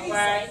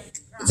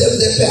 Tell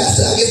that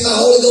pastor, I guess my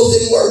Holy Ghost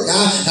didn't work.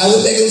 I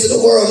went back into the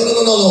world.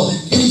 No.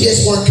 You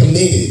just weren't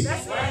committed.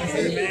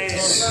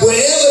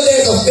 Whenever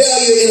there's a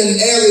failure in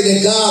an area that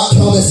God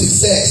promised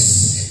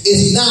success,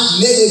 it's not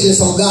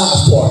negligence on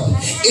God's part.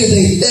 It's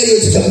a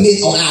failure to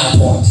commit on our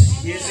part.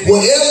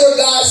 Whatever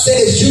God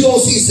says, you're going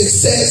to see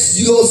success,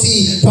 you're going to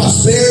see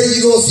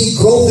prosperity, you're going to see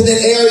growth in that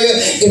area.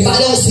 If I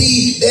don't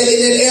see that in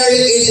that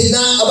area, it is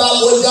not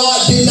about what God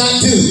did not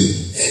do.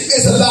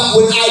 It's about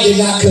what I did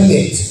not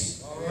commit.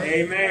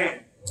 Amen.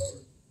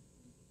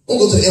 We'll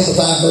go to the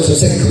Amplified version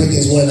of 2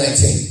 Corinthians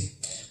 1:19.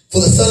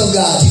 For the Son of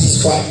God,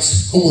 Jesus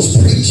Christ, who was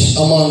preached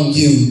among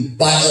you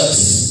by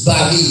us,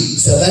 by me,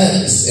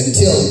 Silvanus, and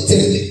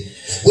Timothy,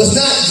 was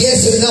not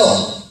yes and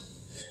no,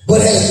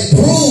 but has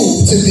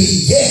proved to be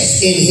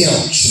yes in him,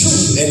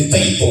 true and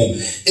faithful,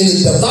 in the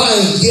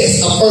divine yes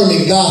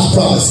affirming God's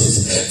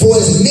promises. For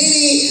as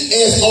many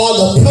as are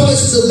the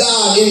promises of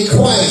God in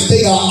Christ,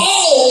 they are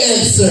all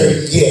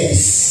answered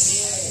yes.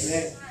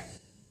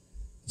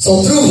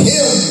 So through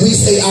him, we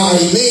say our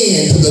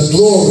amen to the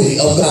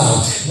glory of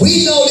God.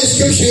 We know this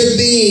scripture as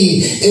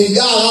being in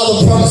God,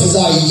 all the promises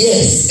are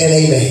yes and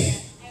amen.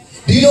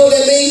 Do you know what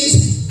that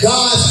means?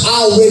 God's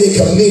already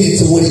committed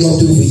to what he's going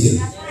to do for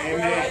you.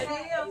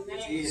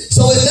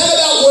 So it's not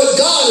about what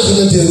God is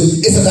going to do,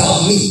 it's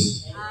about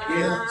me.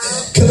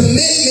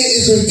 Commitment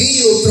is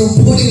revealed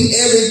through putting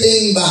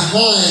everything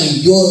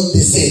behind your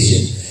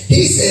decision.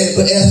 He said,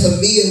 but as for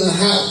me and my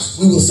house,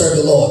 we will serve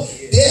the Lord.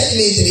 That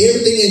means that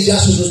everything in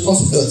Joshua's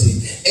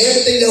responsibility,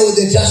 everything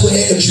that Joshua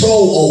had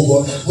control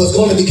over, was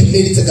going to be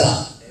committed to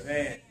God.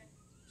 Amen.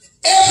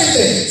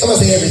 Everything.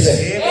 Somebody say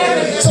everything.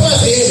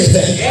 Somebody say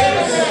everything.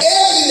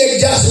 Everything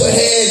that Joshua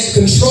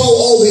had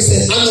control over, he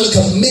said, I'm going to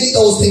commit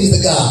those things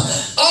to God.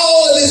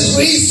 All of his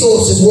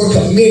resources were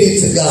committed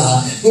to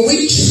God. When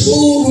we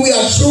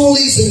are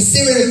truly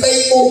sincere and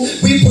faithful,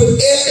 we put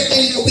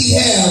everything that we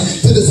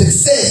have to the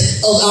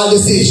success of our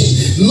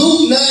decision.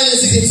 Luke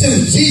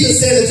 9:62, Jesus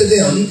said to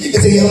him,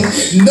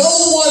 no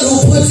one who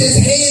puts his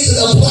hand to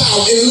the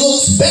plow and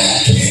looks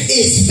back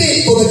is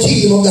fit for the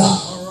kingdom of God.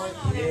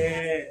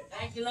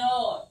 Thank you,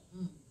 Lord.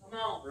 Come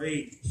on.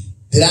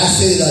 Did I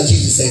say that or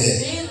Jesus say that?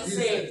 Jesus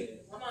said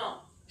it. Come on.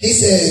 He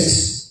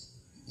says,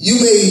 you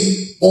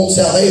may want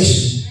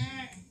salvation,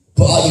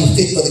 but are you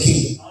fit for the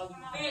kingdom?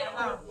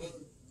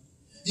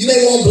 You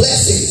may want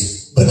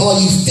blessings, but are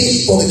you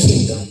fit for the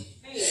kingdom?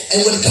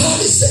 And what God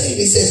is saying,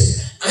 he says,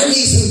 I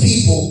need some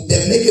people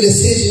that make a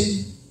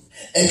decision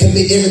and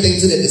commit everything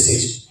to that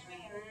decision.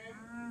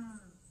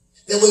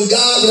 That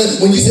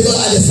when you say, Lord,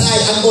 I decide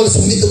I'm going to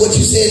submit to what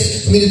you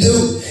said for me to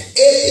do,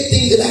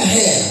 everything that I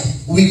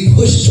have will be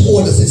pushed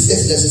toward the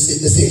success of that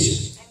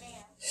decision.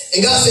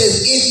 And God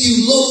says, if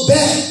you look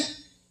back,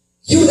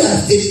 you're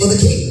not fit for the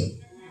kingdom.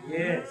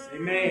 Yes,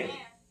 amen.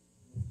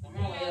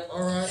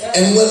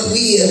 And when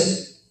we have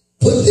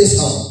put this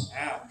on,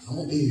 I'm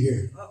going to be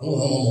here. I'm going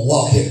to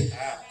walk here.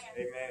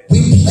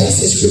 We place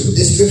this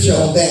scripture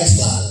on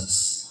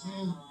backsliders.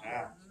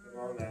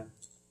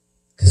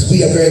 Because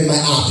we are very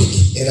myopic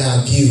in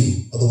our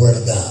view of the word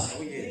of God.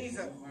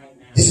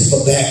 This is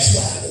for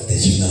backsliders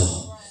that you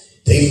know.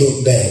 They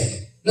look back.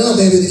 No,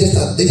 baby, they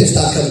just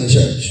stop coming to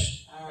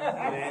church.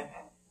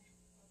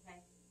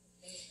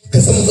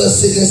 Because some of us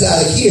sitting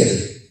inside of here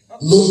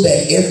look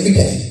back every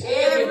day.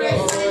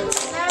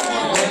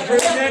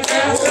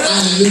 I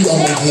knew I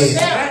was good.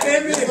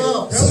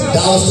 Some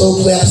dollar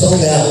store claps on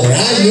that one. I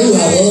knew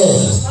I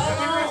was.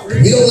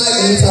 We don't like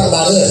when they talk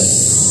about us.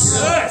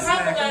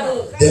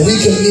 That we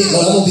commit,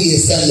 well, I'm going to be in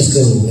Sunday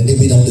school, and then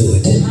we don't do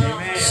it.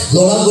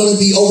 Lord, I'm going to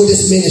be over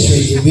this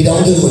ministry, and we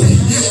don't do it.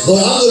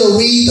 Lord, I'm going to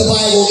read the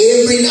Bible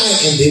every night,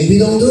 and then we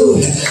don't do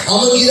it. I'm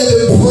going to get up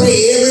and pray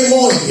every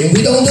morning, and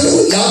we don't do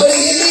it. Y'all better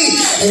hear me.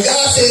 And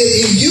God says,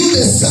 if you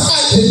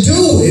decide to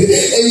do it,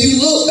 and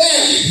you look back,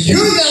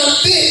 you're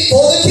not fit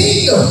for the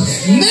kingdom.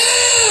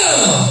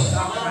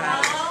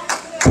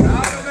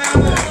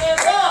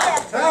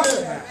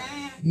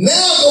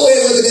 Now go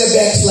ahead and look at that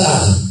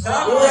backslider.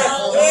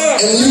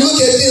 And when you look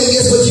at them,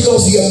 guess what? You're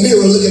going to see a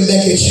mirror looking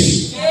back at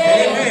you.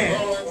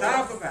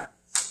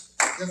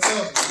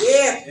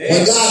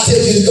 When God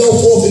tells you to go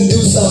forth and do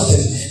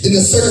something, then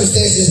the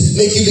circumstances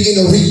make you begin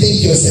to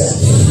rethink yourself.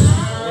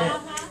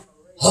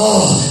 I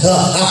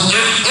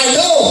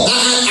know.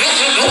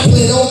 I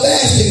planned on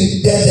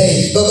fasting that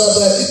day, but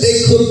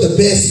they cooked the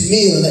best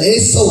meal. And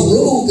it's so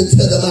rude to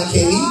tell them I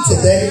can't eat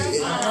today.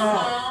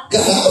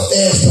 God, I'll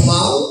fast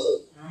tomorrow.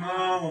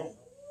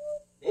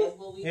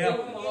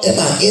 Am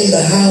I in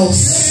the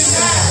house?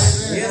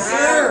 Yes,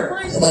 sir.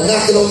 Am I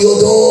knocking on your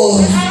door?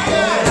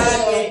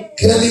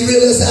 Can I be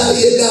realist out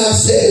here? God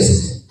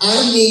says,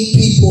 I need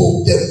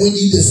people that when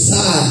you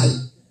decide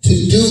to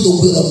do the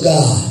will of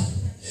God,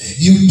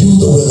 you do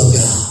the will of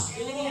God.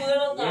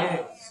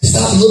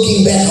 Stop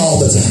looking back all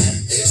the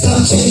time.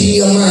 Stop changing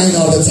your mind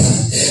all the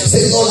time.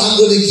 Say, Lord, I'm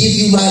going to give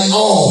you my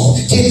all.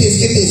 Get this,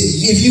 get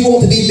this. If you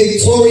want to be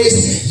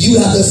victorious, you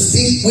have to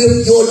stick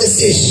with your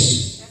decision.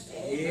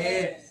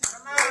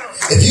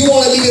 If you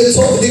want to be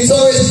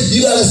victorious,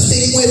 you got to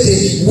stick with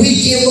it. We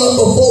give up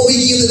before we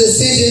give the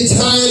decision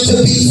time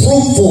to be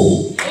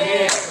fruitful.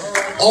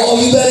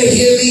 Oh, you better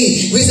hear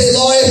me. We say,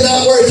 Lord, it's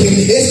not working.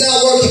 It's not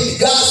working.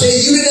 God said,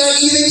 you did not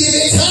even give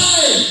it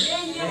time.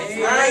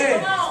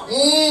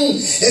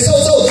 And so,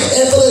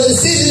 and for the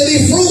decision to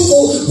be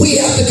fruitful, we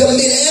have to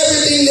commit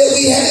everything that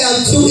we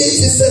have to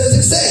its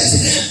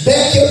success.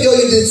 Back up your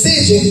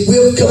decision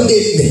with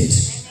commitment.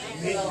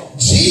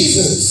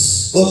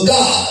 Jesus, well,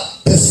 God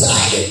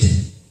decided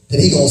that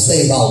He's going to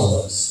save all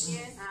of us.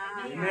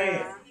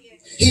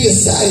 He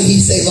decided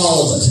He'd save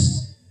all of us.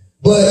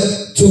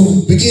 But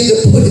to begin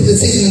to put the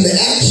decision into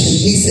action,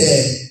 He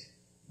said,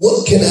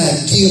 what can I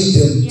give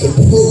them to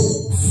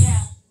prove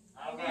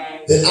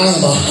that I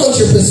am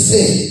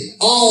 100%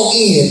 all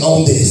in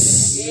on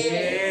this?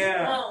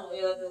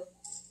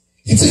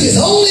 He took His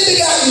only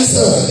begotten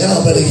Son.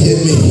 Y'all better hear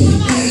me.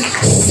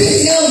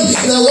 Sent Him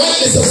in the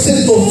likeness of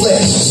sinful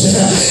flesh.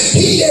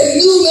 He that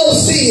knew no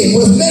sin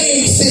was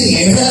made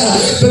sin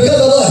because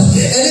of us.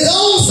 And His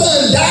own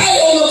Son died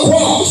on the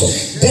cross.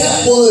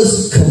 That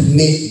was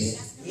commitment.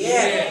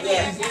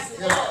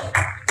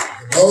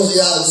 Those of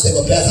y'all who say,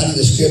 well, Pastor, I need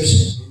the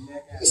scripture.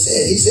 He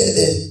said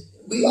that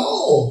we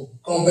all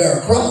gonna bear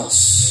a cross.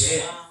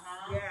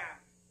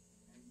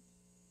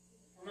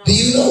 Do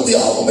you know we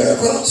all gonna bear a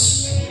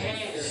cross?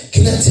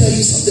 Can I tell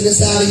you something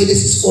inside of you?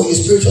 This is for your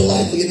spiritual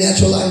life, for your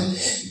natural life.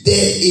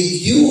 That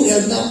if you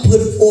have not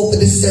put forth the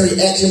necessary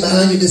action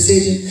behind your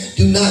decision,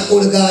 do not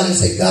go to God and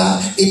say,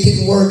 God, it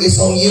didn't work. It's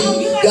on you.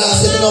 God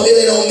said, no, it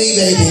ain't on me,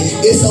 baby.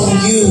 It's on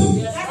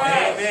you.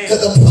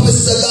 Because the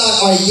promises of God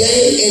are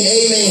yea and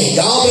amen.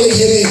 Y'all better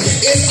hear me.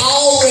 It's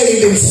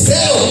already been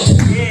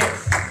settled. Yes,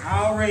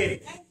 already.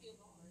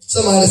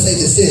 Somebody say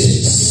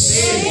decisions.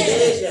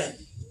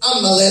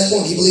 I'm my last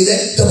point. Do you believe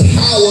that? The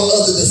power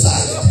of the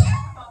decider.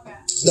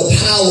 The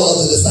power of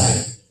the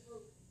decider.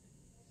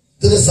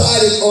 The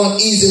deciders aren't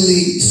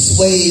easily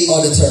swayed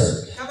or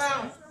deterred.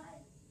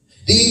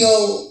 Do you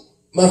know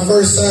my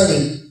first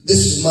sermon?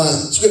 This is my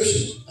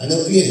scripture. I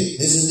never forget it.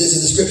 This is the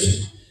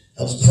scripture.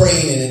 I was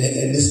praying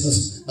and this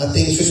was my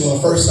theme scripture for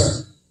my first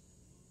sermon.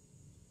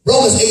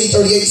 Romans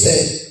 8:38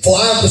 said, for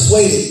I am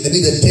persuaded that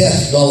neither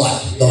death nor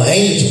life, nor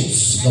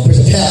angels, nor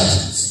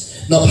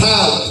principalities, nor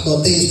powers,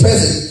 nor things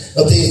present,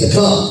 nor things to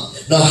come,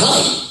 nor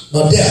height,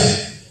 nor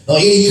depth,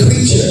 nor any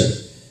creature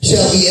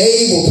shall be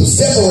able to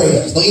separate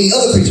us, nor any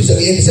other creature shall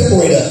be able to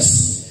separate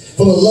us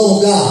from the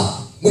love of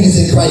God, which is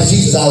in Christ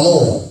Jesus our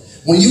Lord.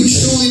 When you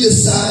truly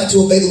decide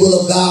to obey the will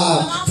of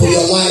God for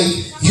your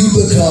life, you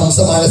become,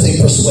 somebody say,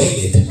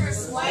 persuaded.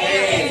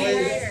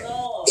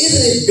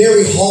 Isn't it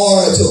very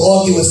hard to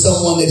argue with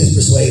someone that is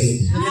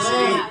persuaded?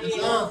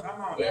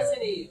 Yes,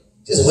 it is.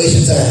 Just waste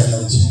your time,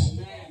 don't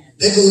you?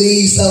 They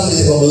believe something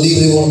they're going to believe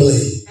they want to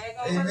believe.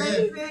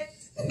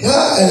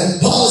 God,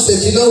 and Paul said,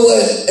 you know what?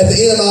 At the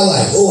end of my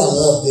life, oh, I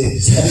love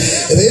this.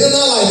 At the end of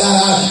my life,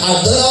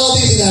 I've done all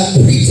these things. I've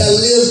preached. I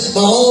lived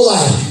my whole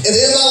life. At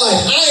the end of my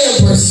life, I am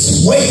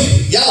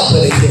persuaded. Y'all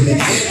better hear me.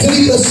 To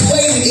be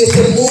persuaded is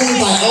to move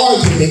by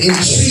argument,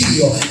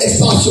 entreaty, or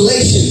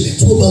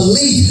expostulation to a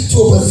belief, to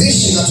a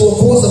position, or to a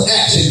course of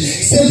action.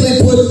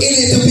 Simply put, it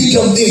is to be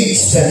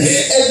convinced.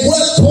 At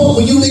what point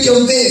will you be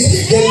convinced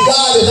that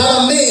God is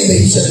not a man that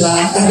He should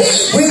lie?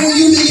 When will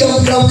you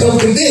become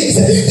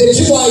convinced that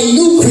you are a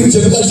new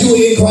creature because you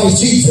are in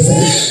Christ Jesus?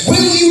 When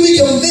will you be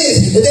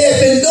convinced that there has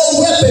been no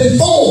weapon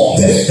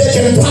formed that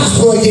can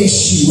prosper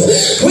against you?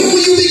 When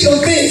will you be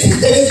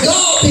convinced that if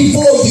God be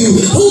for you,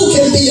 who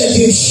can be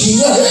against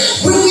you?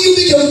 When will you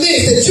be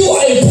convinced that you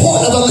are a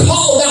part of a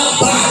called out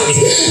body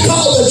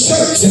called the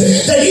church,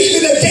 that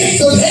even the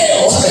gates of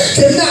hell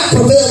cannot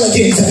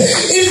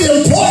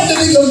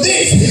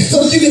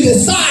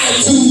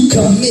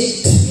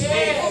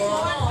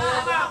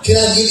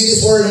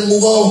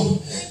move on.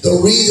 The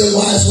reason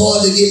why it's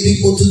hard to get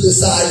people to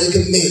decide to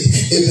commit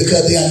is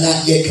because they are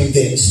not yet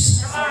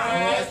convinced.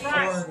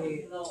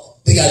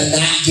 They are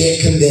not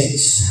yet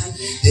convinced.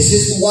 This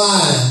is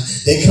why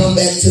they come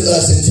back to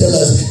us and tell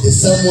us that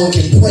someone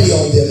can pray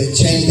on them and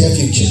change their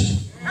future.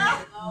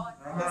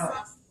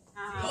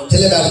 Don't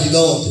tell them about what you're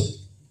going through.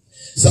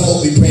 Someone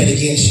will be praying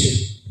against you.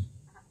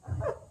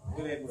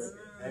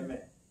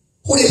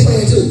 Who they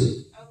praying to?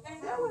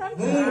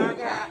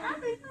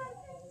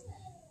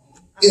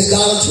 Is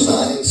God of two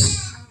minds?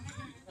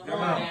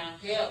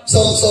 So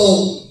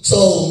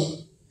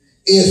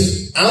if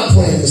I'm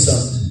praying for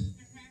something,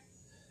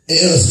 and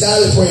if Scott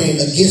is praying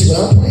against what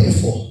I'm praying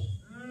for,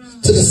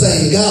 to the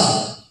same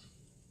God,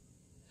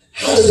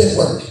 how does that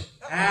work?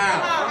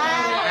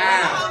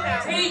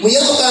 When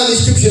y'all find this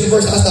scripture in the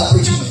verse, I stop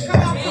preaching, man.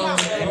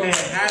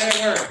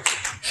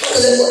 How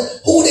does that work?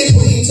 Who are they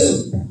praying to?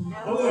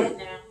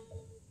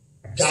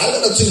 God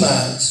is of two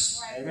minds.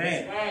 Amen.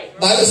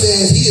 Bible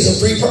says he is a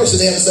three person,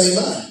 they have the same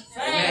mind.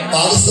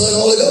 Father, Son,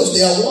 Holy Ghost,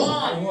 they are one.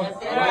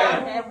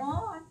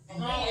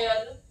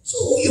 So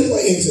who are you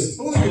praying to?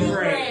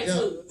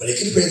 But they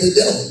can pray to the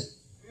devil.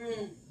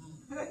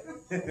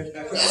 I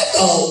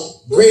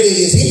thought greater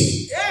is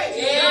he.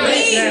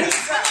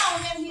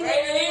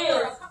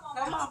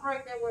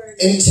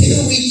 Until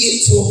we get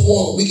to a point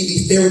where we get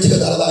these fairy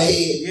tales out of our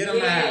head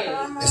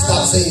and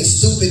stop saying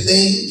stupid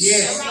things.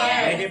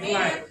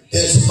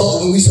 That's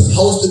when we're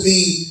supposed to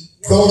be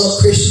grown-up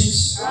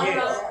Christians.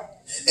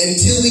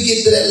 Until we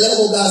get to that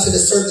level, God said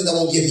there's certain things I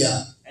won't give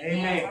y'all.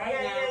 Amen.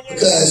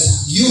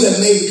 Because you have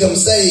may become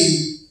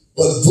saved,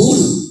 but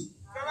voodoo,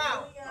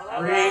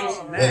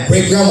 when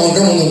great grandma and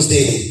grandma was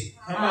dead,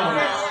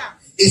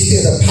 it's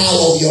still the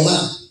power of your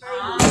mind.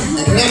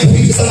 And can I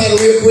preach to somebody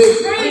real quick?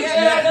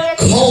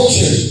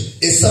 Culture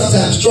is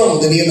sometimes stronger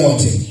than the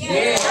anointing.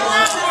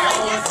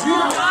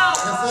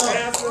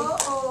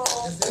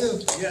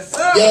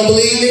 Y'all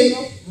believe me?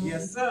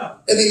 Yes, sir.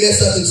 Let me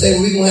mess up and say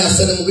we're gonna have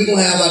Sunday. We're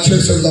gonna have our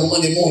church service on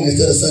Monday morning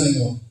instead of Sunday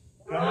morning.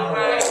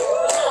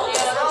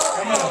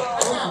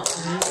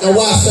 Now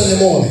why Sunday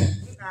morning?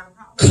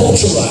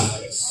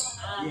 Culture-wise,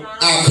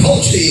 our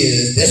culture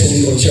is that's when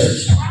we go to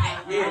church.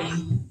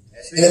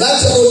 And if I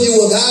told you,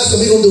 well, God said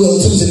we're gonna do it on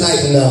Tuesday night,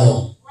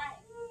 no,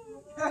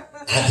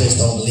 I just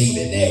don't believe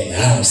in that.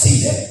 I don't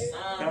see that.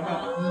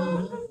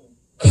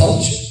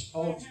 Culture.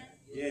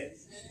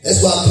 That's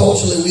why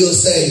culturally we'll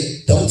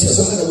say, don't tell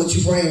somebody what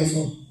you're praying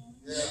for.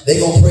 They're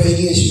going to pray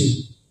against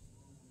you.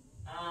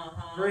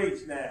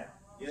 Preach now.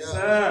 Yes,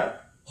 sir.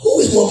 Who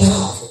is more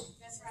powerful?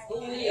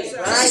 Yes,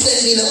 sir. Christ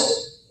let me know.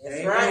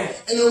 That's right.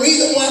 And the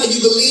reason why you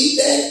believe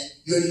that,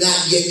 you're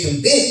not yet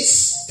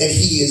convinced that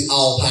he is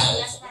all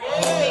powerful.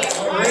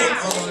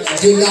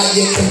 You're not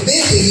yet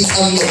convinced that he's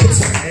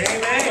omnipotent.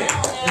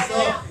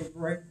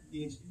 Amen.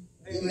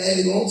 Amen.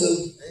 You want to.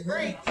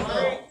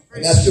 I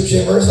got scripture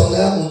and verse on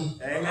that one.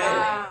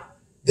 Amen.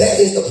 That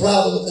is the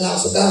problem with the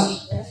house of God.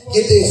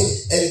 Get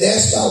this. And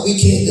that's why we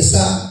can't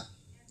decide.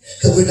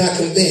 Because we're not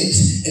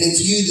convinced. And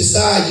until you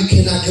decide, you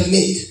cannot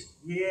commit.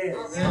 Yes.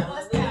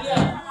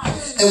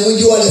 And when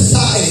you are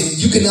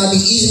decided, you cannot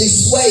be easily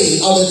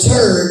swayed or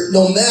deterred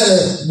no matter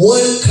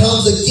what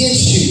comes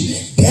against you.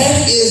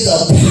 That is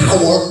the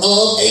power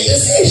of a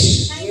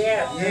decision.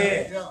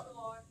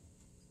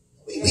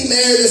 We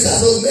married this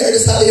house, so married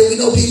this out here. We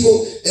know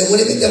people that when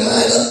they make their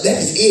mind up, that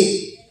is it.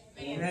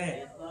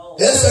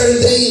 There's certain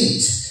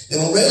things that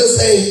when regulars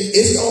say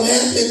it's gonna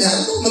happen. Now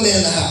I'm a man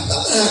in the house. I'm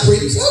a high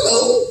priest. I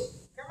know.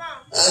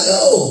 I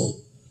know.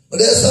 But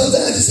there's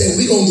sometimes you say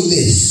we're gonna do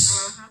this.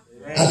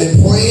 I've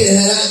been praying,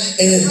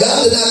 and if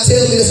God did not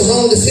tell me it's a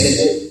wrong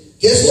decision,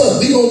 guess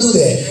what? We're gonna do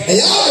that. And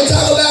y'all can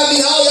talk about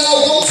me all y'all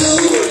want to.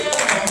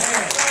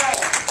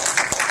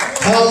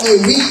 Call me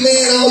a weak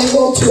man all you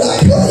want to.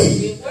 I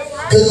pray.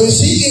 Because when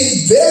she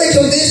gets very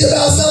convinced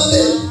about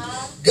something,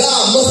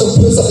 God must have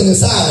put something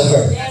inside of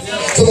her.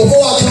 So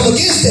before I come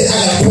against it, I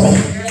gotta pray.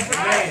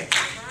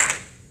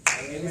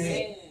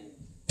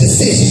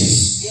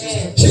 Decisions.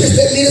 She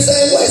respects me the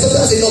same way.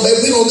 Sometimes I say, no,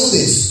 baby, we don't do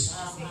this.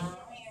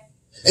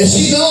 And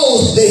she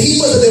knows that he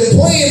must have been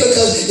praying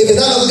because if it's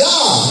not of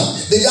God,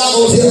 then God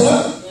won't tell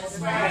her.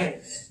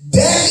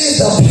 That is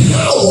the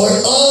power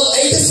of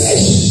a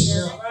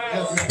decision.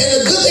 And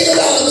the good thing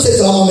about it, I'm going to say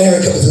to all my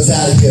married couples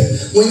inside of here,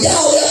 when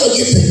y'all ever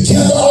get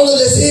together on a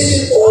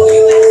decision,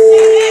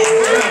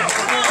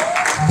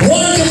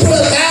 one can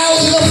put 1,000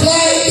 a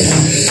flight,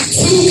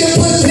 two can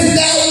put 10,000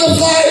 a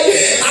flight.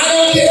 I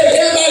don't care if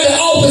everybody in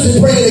the office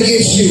is praying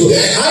against you.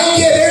 I don't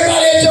care if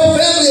everybody at your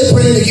family is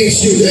praying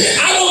against you.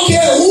 I don't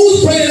care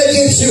who's praying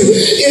against you.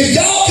 If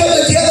y'all come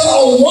together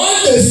on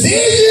one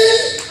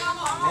decision,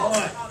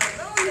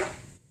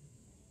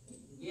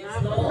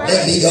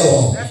 let me go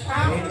on.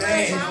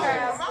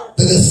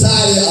 The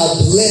decided are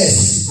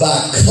blessed by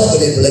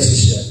covenant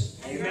relationship.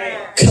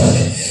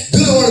 Covenant.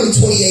 Deuteronomy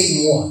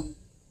 28:1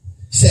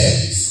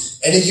 says,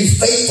 and if you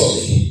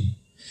faithfully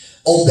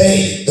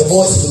obey the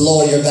voice of the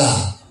Lord your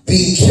God,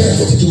 being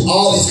careful to do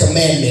all his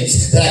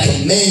commandments that I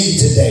command you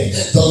today,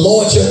 the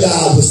Lord your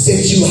God will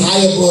set you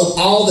high above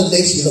all the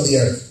nations of the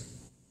earth.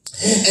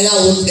 And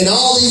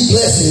all these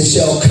blessings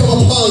shall come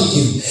upon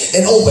you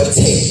and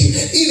overtake you.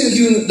 Even if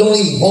you don't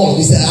even want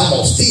them, he said, I'm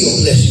going to still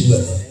bless you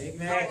with them.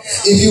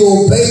 If you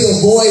obey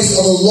the voice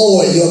of the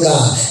Lord your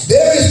God.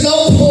 There is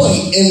no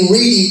point in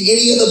reading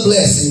any of the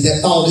blessings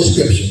that follow this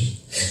scripture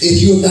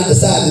if you have not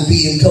decided to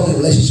be in covenant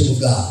relationship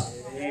with God.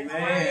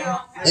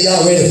 Are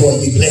y'all ready for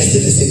it? Be blessed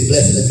in the city,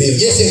 blessed in the field.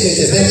 Yes.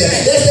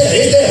 That's there.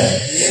 It's there.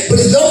 But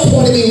there's no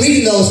point in me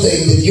reading those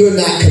things if you're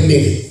not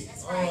committed.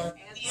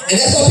 And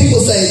that's why people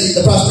say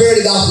the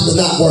prosperity gospel does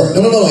not work.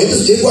 No.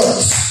 It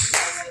works.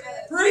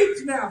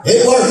 Preach now.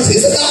 It works.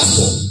 It's a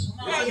gospel.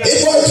 It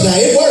works now.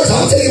 It works.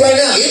 I'm telling you right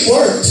now, it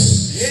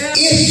works.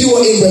 If you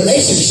are in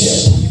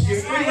relationship.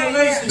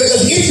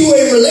 Because if you are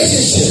in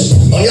relationship,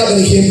 y'all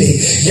gonna hear me.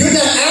 You're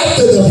not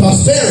after the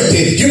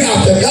prosperity, you're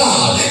after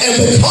God. And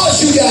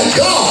because you got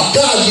God,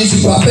 God gives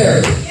you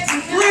prosperity.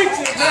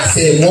 I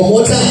said it one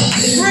more time.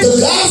 The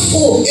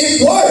gospel,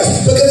 it works.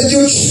 Because if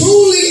you're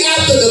truly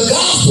after the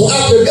gospel,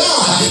 after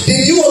God,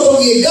 then you are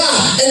going to get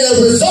God. And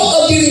the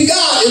result of getting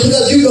God is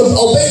because you can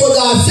obey what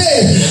God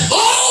says.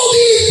 All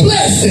these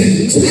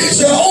blessings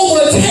shall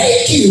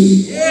overtake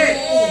you.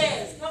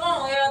 Yes. Come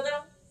on,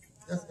 Elder.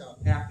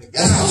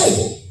 That's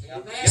Bible.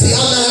 See,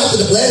 I'm not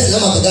after the blessing,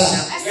 I'm after God.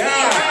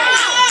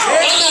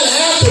 I'm not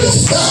after the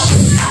stuff.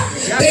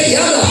 Baby,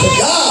 I'm after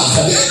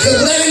God. Because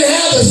when I didn't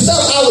have the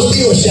stuff, I was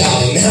still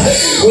shouting.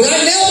 When I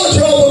never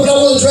drove, but I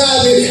was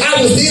driving, I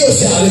was still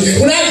shouting.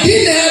 When I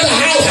didn't have the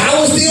house, I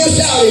was still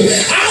shouting.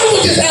 I was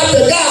just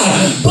after God.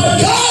 But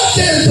God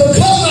says, because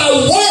my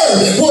word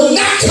will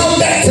not come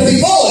back to me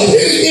void.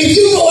 If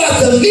you go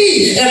after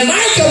me and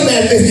my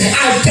commandments,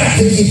 I've got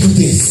to give you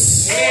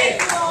this.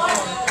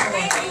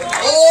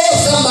 Oh,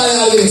 somebody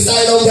ought to get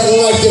excited on that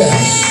one right there.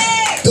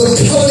 The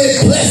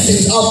covenant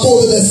blessings are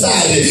for the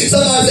decided.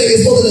 Somebody say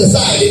it's for the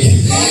decided.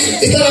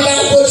 It's not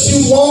about what you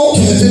want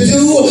to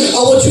do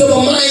or what you have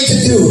a mind to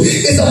do.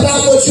 It's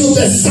about what you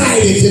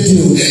decided to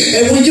do.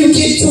 And when you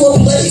get to a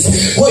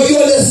place where you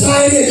are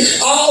decided,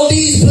 all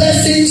these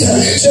blessings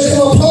shall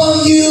come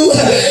upon you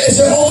and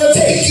shall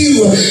overtake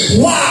you.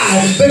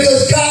 Why?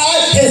 Because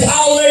God has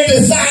already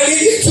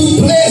decided to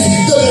bless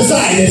the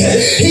decided.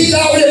 He's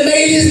already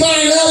made his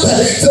mind up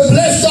to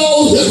bless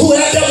those who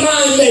have their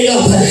mind made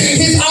up.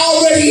 He's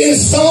already in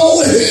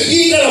stone.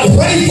 You gotta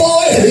pray for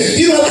it.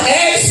 You gotta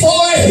ask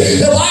for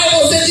it. The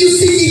Bible says you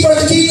seek ye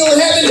first the kingdom of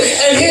heaven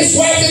and his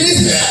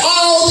righteousness.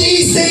 All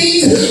these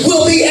things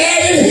will be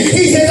added.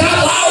 He says,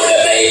 I've already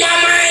made my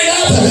mind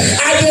up.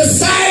 I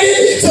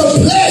decided to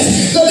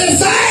bless the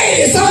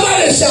decided.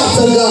 Somebody shout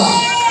to God.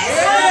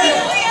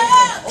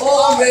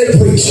 Oh, I'm ready to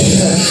preach.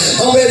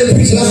 I'm ready to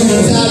preach and I'm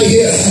going out of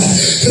here.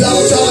 Because I'm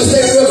trying to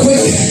say real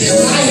quick,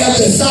 I have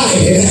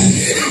decided.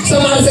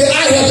 Somebody say,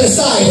 I have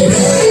decided.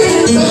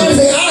 Somebody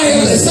say, I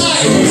have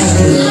decided.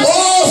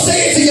 Oh,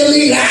 say it to your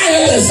leader. I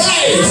have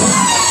decided.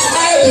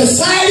 I have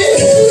decided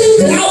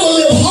that I will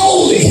live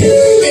holy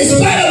in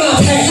spite of my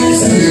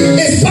past,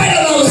 in spite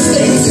of my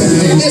mistakes,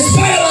 in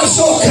spite of my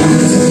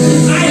shortcomings.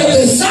 I have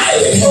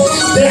decided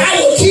that I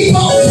will keep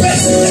on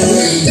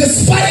pressing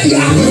despite the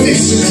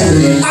opposition.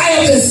 I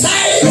have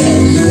decided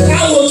that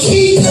I will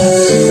keep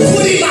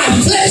putting my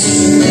flesh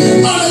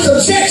under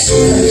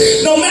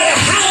subjection no matter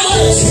how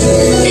much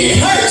it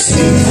hurts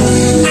me.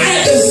 I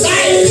have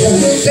decided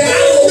that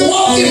I will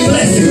walk in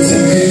blessings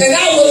and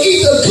I will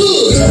eat the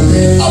good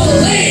of the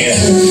land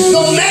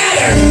no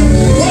matter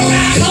where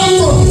I come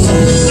from.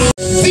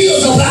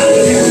 Feels about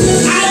it.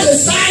 I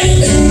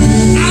decided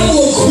I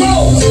will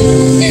grow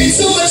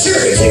into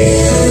maturity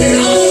and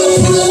I want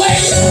to put away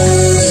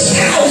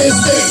childish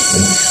things.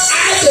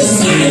 I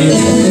decided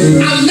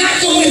I'm not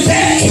going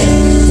back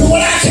to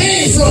what I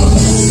came from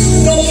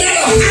no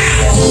matter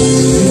how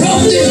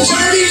rough this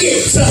journey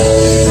gets.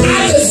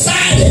 I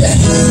decided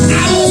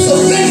I will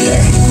surrender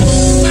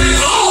my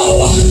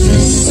all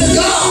to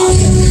God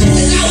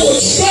and I will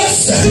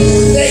trust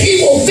that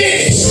he will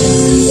finish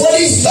what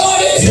he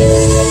started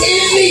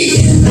in me.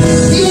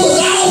 He was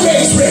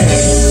always ready.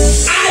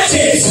 I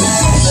just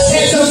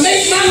had to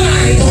make my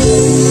mind.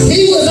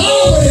 He was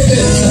already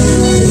there.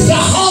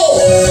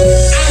 Behold,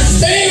 I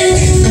stand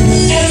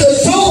at the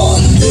door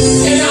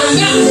and I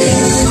knock.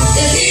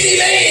 If any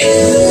man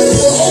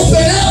will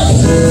open up,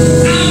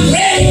 I'm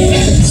ready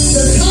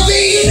to come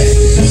in.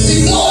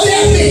 You know what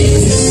that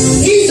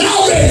means? He's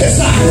already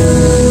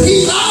decided.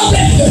 He's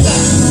already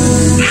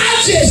decided.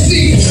 I just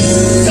need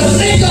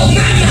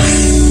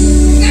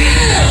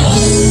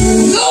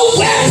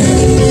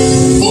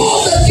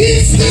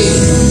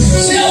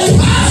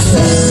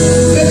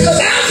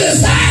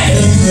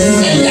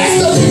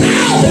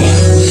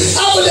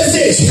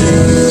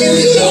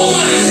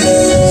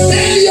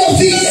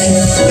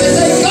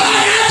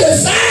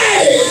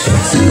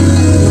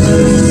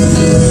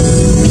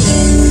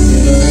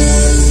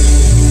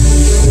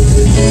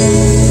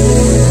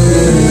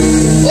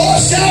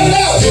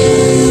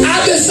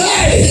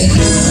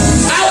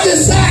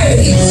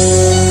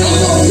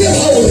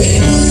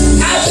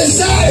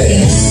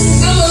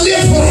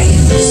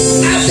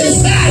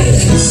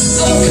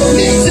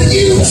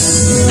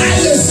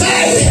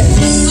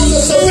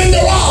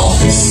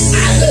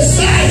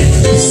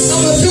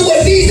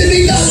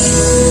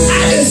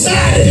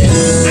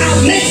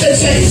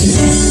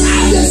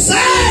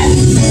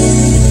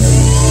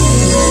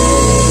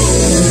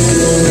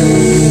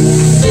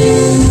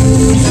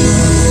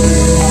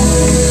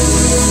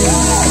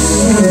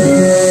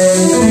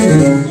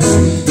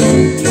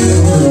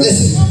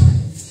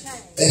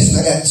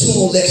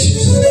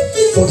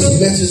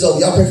is over.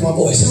 Y'all pray for my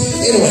voice.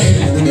 Anyway,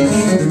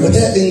 with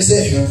that being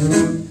said,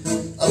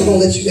 I'm going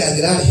to let you guys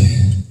get out of here.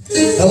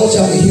 I want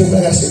y'all to hear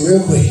what I got to say real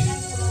quick.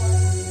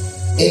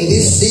 In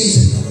this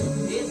season,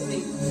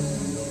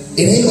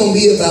 it ain't going to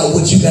be about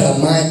what you got a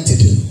mind to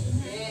do.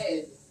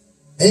 It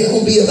ain't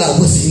going to be about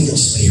what's in your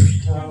spirit.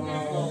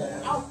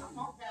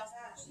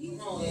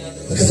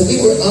 Because if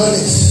we were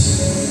honest,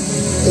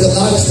 there's a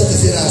lot of stuff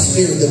that's in our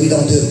spirit that we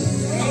don't do.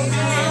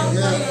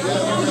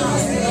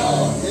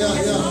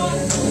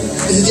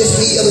 Is it just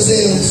me, Elder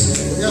Sims?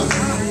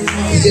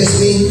 Is it just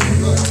me?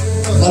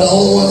 Am I the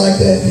only one like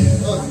that?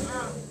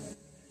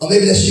 Or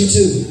maybe that's you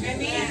too.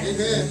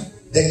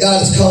 That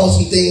God has called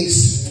some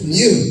things from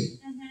you,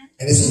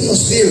 and it's in your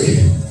spirit,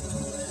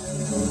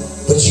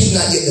 but you've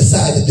not yet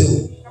decided to do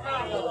it.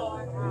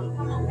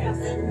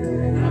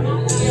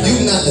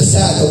 You've not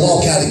decided to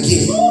walk out and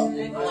get it.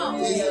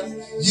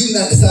 You've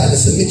not decided to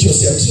submit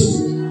yourself to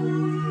it.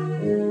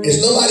 It's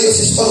nobody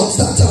else's fault.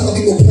 Stop talking about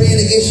people praying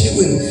against you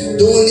and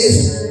doing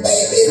this.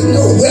 Baby,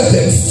 no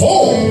weapon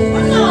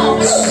formed.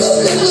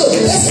 Look.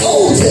 That's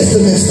Old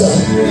Testament stuff.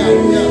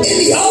 In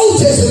the Old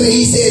Testament,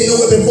 he said, no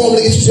weapon formed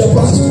against you shall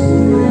prosper.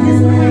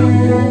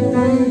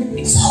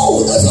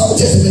 That's Old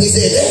Testament, he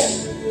said that.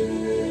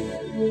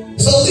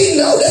 So we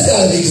know that's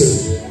gotta be good.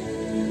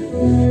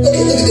 Look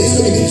at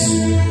this.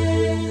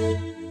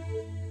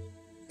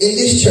 In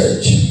this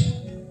church,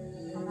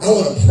 I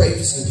want to pray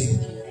for some people.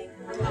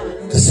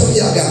 Because some of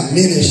y'all got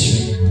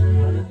ministry,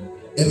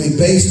 and we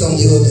based on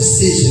your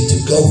decision to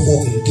go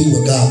forth and do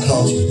what God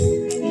calls you to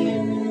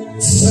do.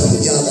 Some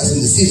of y'all got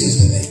some decisions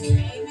to make.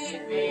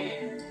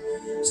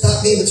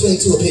 Stop being between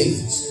two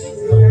opinions.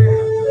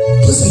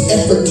 Put some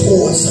effort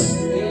towards something.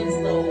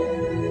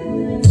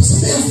 Put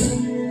some effort.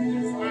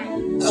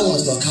 I don't want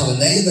to start calling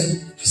names.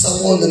 I saw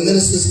one of the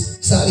ministers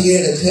inside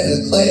here that had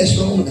a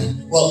classroom.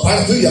 Well,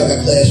 quite a few of y'all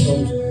got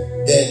classrooms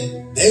that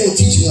they were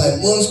teaching like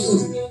one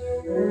student.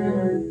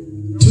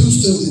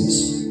 Students.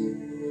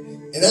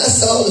 And I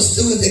saw the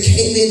student that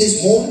came in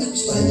this morning. I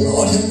was like,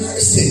 Lord have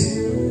mercy.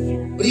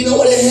 But you know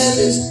what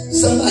happens?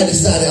 Somebody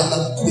decided I'm not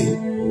going to quit.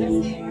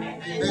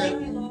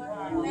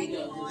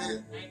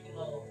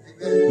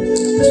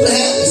 That's what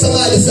happened.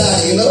 Somebody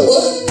decided, you know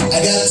what?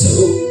 I got two.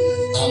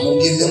 I'm going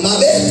to give them my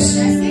best.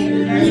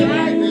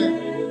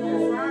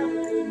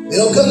 They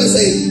don't come and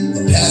say,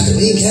 well, Pastor,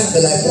 we ain't got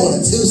like 1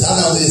 or 2. So I'm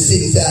out there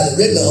sitting inside the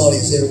regular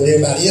audience here with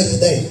everybody else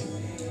today.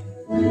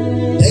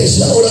 They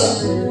showed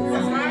up.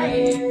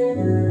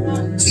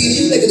 See,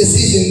 if you make a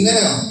decision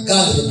now,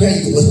 God is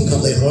preparing you for what's going to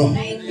come later on.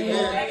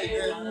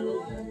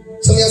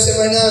 Some of y'all say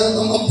right now,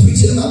 I'm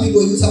preaching to my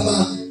people. You're talking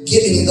about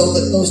giving and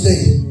those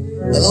things.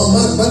 But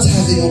my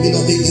tithes ain't going to be no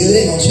big deal.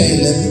 It ain't going to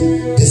change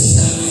nothing.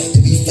 Decide to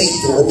be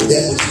faithful over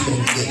that what you're going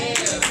to get.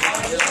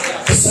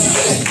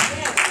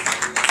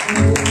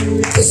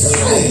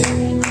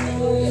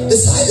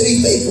 Decide to be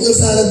faithful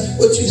inside of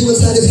what you do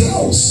inside this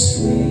house.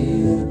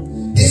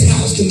 This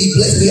house can be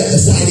blessed. We have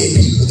decided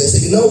people that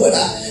say, you know what,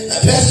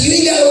 Pastor, you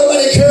ain't got to worry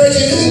about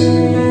encouraging me.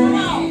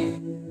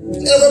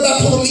 You got to worry about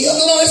pulling me up.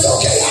 No, it's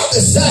okay. I've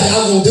decided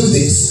I'm going to do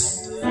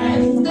this.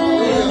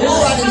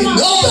 Oh, I didn't need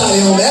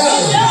nobody on that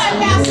one.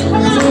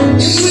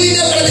 You ain't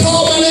never going to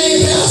call my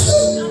name,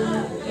 Pastor.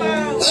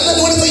 I'm not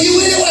doing it for you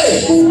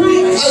anyway.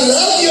 I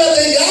love you. I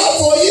thank God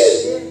for you.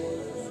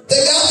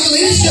 Thank God for your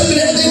leadership and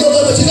everything.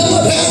 But you know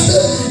what, Pastor?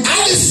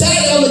 I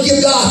decided I'm going to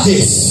give God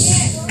this.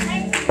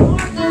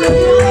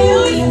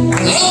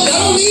 I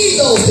don't need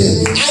those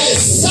things. I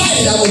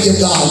decided I'm going to give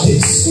God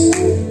this.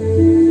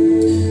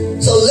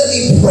 So let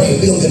me pray.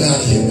 We're going to get out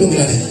of here.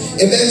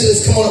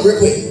 Evangelists, come on up real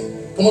quick.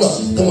 Come on up.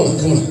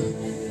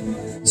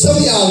 Some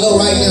of y'all know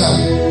right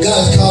now, God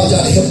has called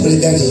y'all to help with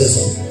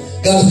evangelism.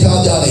 God has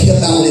called y'all to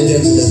help out with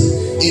evangelism.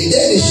 If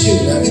that is you,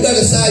 now, if you got to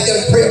decide, you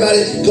got to pray about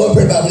it, go and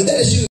pray about it. But if that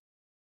is you,